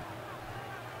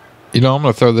 You know, I'm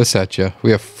going to throw this at you.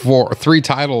 We have 3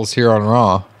 titles here on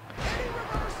Raw.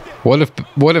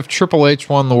 What if Triple H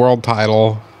won the world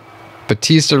title,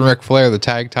 Batista and Ric Flair the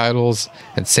tag titles,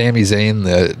 and Sami Zayn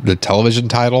the television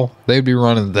title? They'd be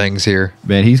running things here.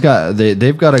 Man,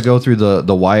 they've got to go through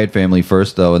the Wyatt family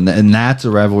first, though, and that's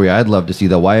a rivalry I'd love to see.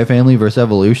 The Wyatt family versus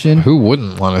Evolution. Who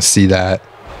wouldn't want to see that?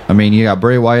 I mean, you got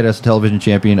Bray Wyatt as television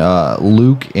champion,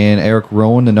 Luke and Eric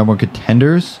Rowan, the #1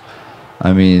 contenders.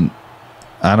 I mean,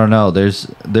 I don't know. There's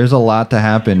a lot to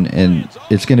happen, and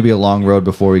it's going to be a long road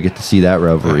before we get to see that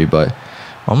rivalry. But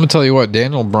I'm going to tell you what,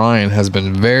 Daniel Bryan has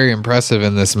been very impressive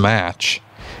in this match.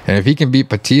 And if he can beat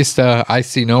Batista, I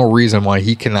see no reason why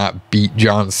he cannot beat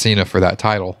John Cena for that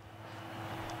title.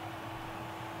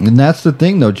 And that's the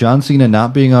thing, though. John Cena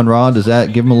not being on Raw, does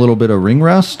that give him a little bit of ring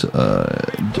rust?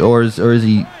 Or is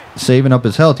he saving up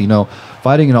his health? You know,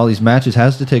 fighting in all these matches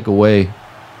has to take away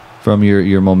from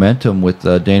your momentum with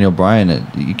Daniel Bryan.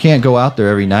 You can't go out there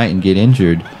every night and get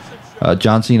injured.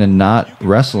 John Cena not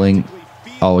wrestling.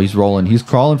 Oh, he's rolling. He's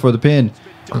crawling for the pin.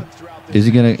 Is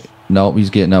he going to... No,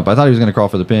 he's getting up. I thought he was going to crawl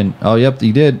for the pin. Oh, yep,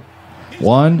 he did.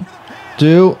 1,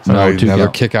 2... No, 2 another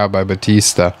count. Kick out by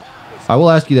Batista. I will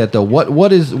ask you that, though.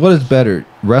 What is better,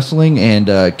 wrestling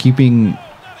and keeping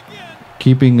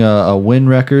a win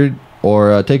record,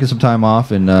 or taking some time off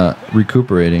and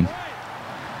recuperating?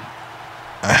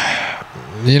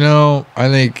 You know, I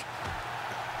think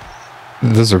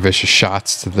those are vicious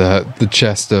shots to the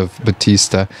chest of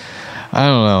Batista. I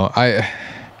don't know.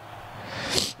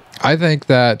 I think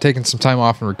that taking some time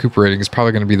off and recuperating is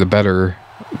probably going to be the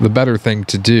better thing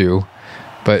to do.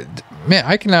 But man,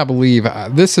 I cannot believe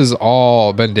this has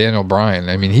all been Daniel Bryan.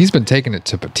 I mean, he's been taking it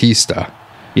to Batista.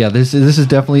 Yeah, this is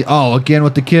definitely... Oh, again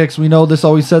with the kicks. We know this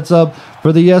always sets up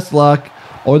for the yes lock,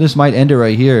 or this might end it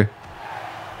right here.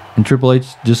 And Triple H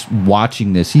just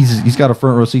watching this. He's got a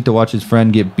front row seat to watch his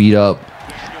friend get beat up.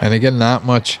 And again, not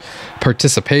much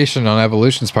participation on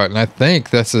Evolution's part. And I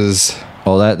think this is...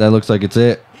 Oh, that looks like it's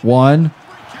it. 1,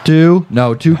 2...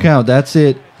 No, 2 count. That's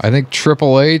it. I think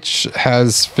Triple H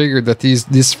has figured that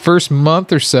this first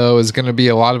month or so is going to be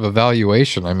a lot of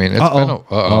evaluation. I mean, it's been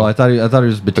Oh, I thought it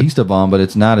was Batista bomb, but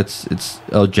it's not. It's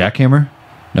jackhammer.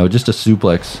 No, just a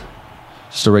suplex,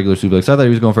 just a regular suplex. I thought he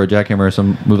was going for a jackhammer or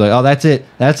some move like. Oh, that's it.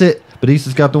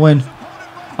 Batista's got the win.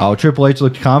 Oh, Triple H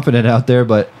looked confident out there,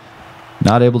 but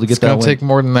not able to get that win. It's going to take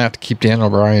more than that to keep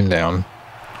Daniel Bryan down.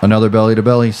 Another belly to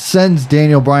belly sends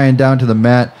Daniel Bryan down to the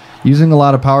mat. Using a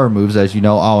lot of power moves, as you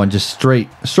know. Oh, and just straight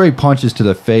punches to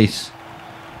the face.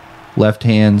 Left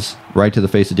hands right to the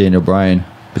face of Daniel Bryan.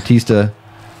 Batista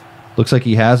looks like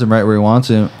he has him right where he wants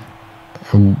him.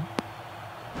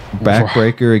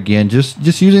 Backbreaker again. Just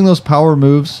using those power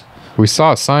moves. We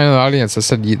saw a sign in the audience that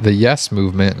said the yes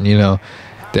movement. And, you know,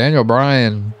 Daniel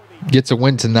Bryan gets a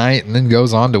win tonight and then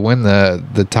goes on to win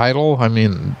the title. I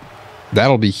mean,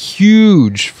 that'll be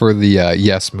huge for the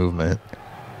yes movement.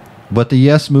 But the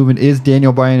yes movement is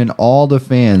Daniel Bryan and all the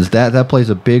fans. That plays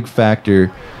a big factor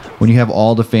when you have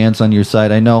all the fans on your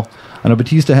side. I know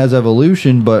Batista has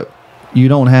Evolution, but you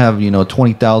don't have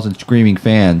 20,000 screaming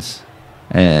fans,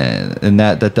 and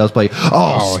that does play.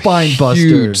 Oh, spine buster!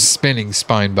 Huge spinning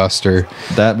spine buster.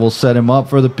 That will set him up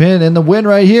for the pin and the win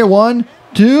right here. 1,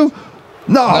 2,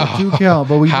 no 2 count.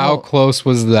 But how close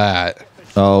was that?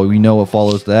 Oh, we know what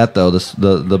follows that though.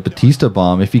 The Batista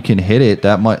bomb. If he can hit it,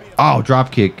 that might. Oh,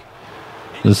 drop kick.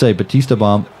 Let's say Batista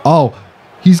bomb. Oh,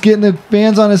 he's getting the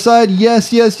fans on his side. Yes.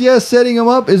 Setting him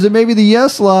up. Is it maybe the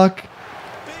yes lock?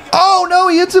 Oh, no.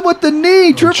 He hits him with the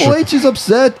knee. Triple H is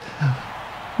upset.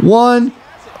 1,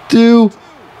 2,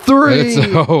 3.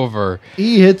 It's over.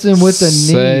 He hits him with the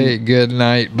knee. Say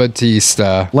goodnight,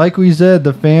 Batista. Like we said,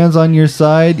 the fans on your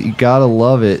side, you got to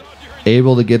love it.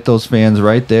 Able to get those fans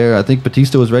right there. I think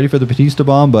Batista was ready for the Batista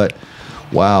bomb, but...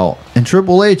 Wow. And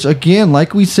Triple H, again,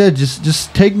 like we said,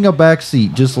 just taking a back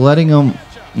seat, just letting him,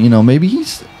 maybe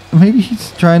he's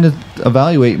trying to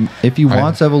evaluate if he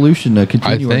wants Evolution to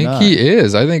continue or not. I think he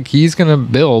is. I think he's going to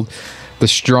build the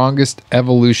strongest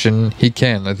Evolution he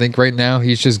can. I think right now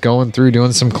he's just going through,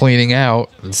 doing some cleaning out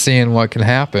and seeing what can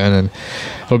happen. And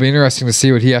it'll be interesting to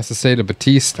see what he has to say to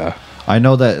Batista. I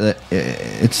know that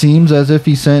it seems as if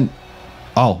he sent...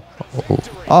 Oh,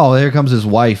 there comes his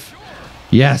wife.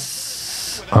 Yes.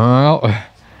 Well,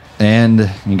 and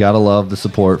you gotta love the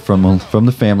support from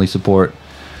the family support.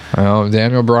 Well,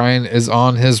 Daniel Bryan is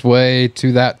on his way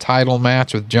to that title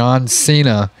match with John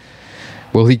Cena.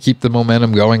 Will he keep the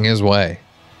momentum going his way?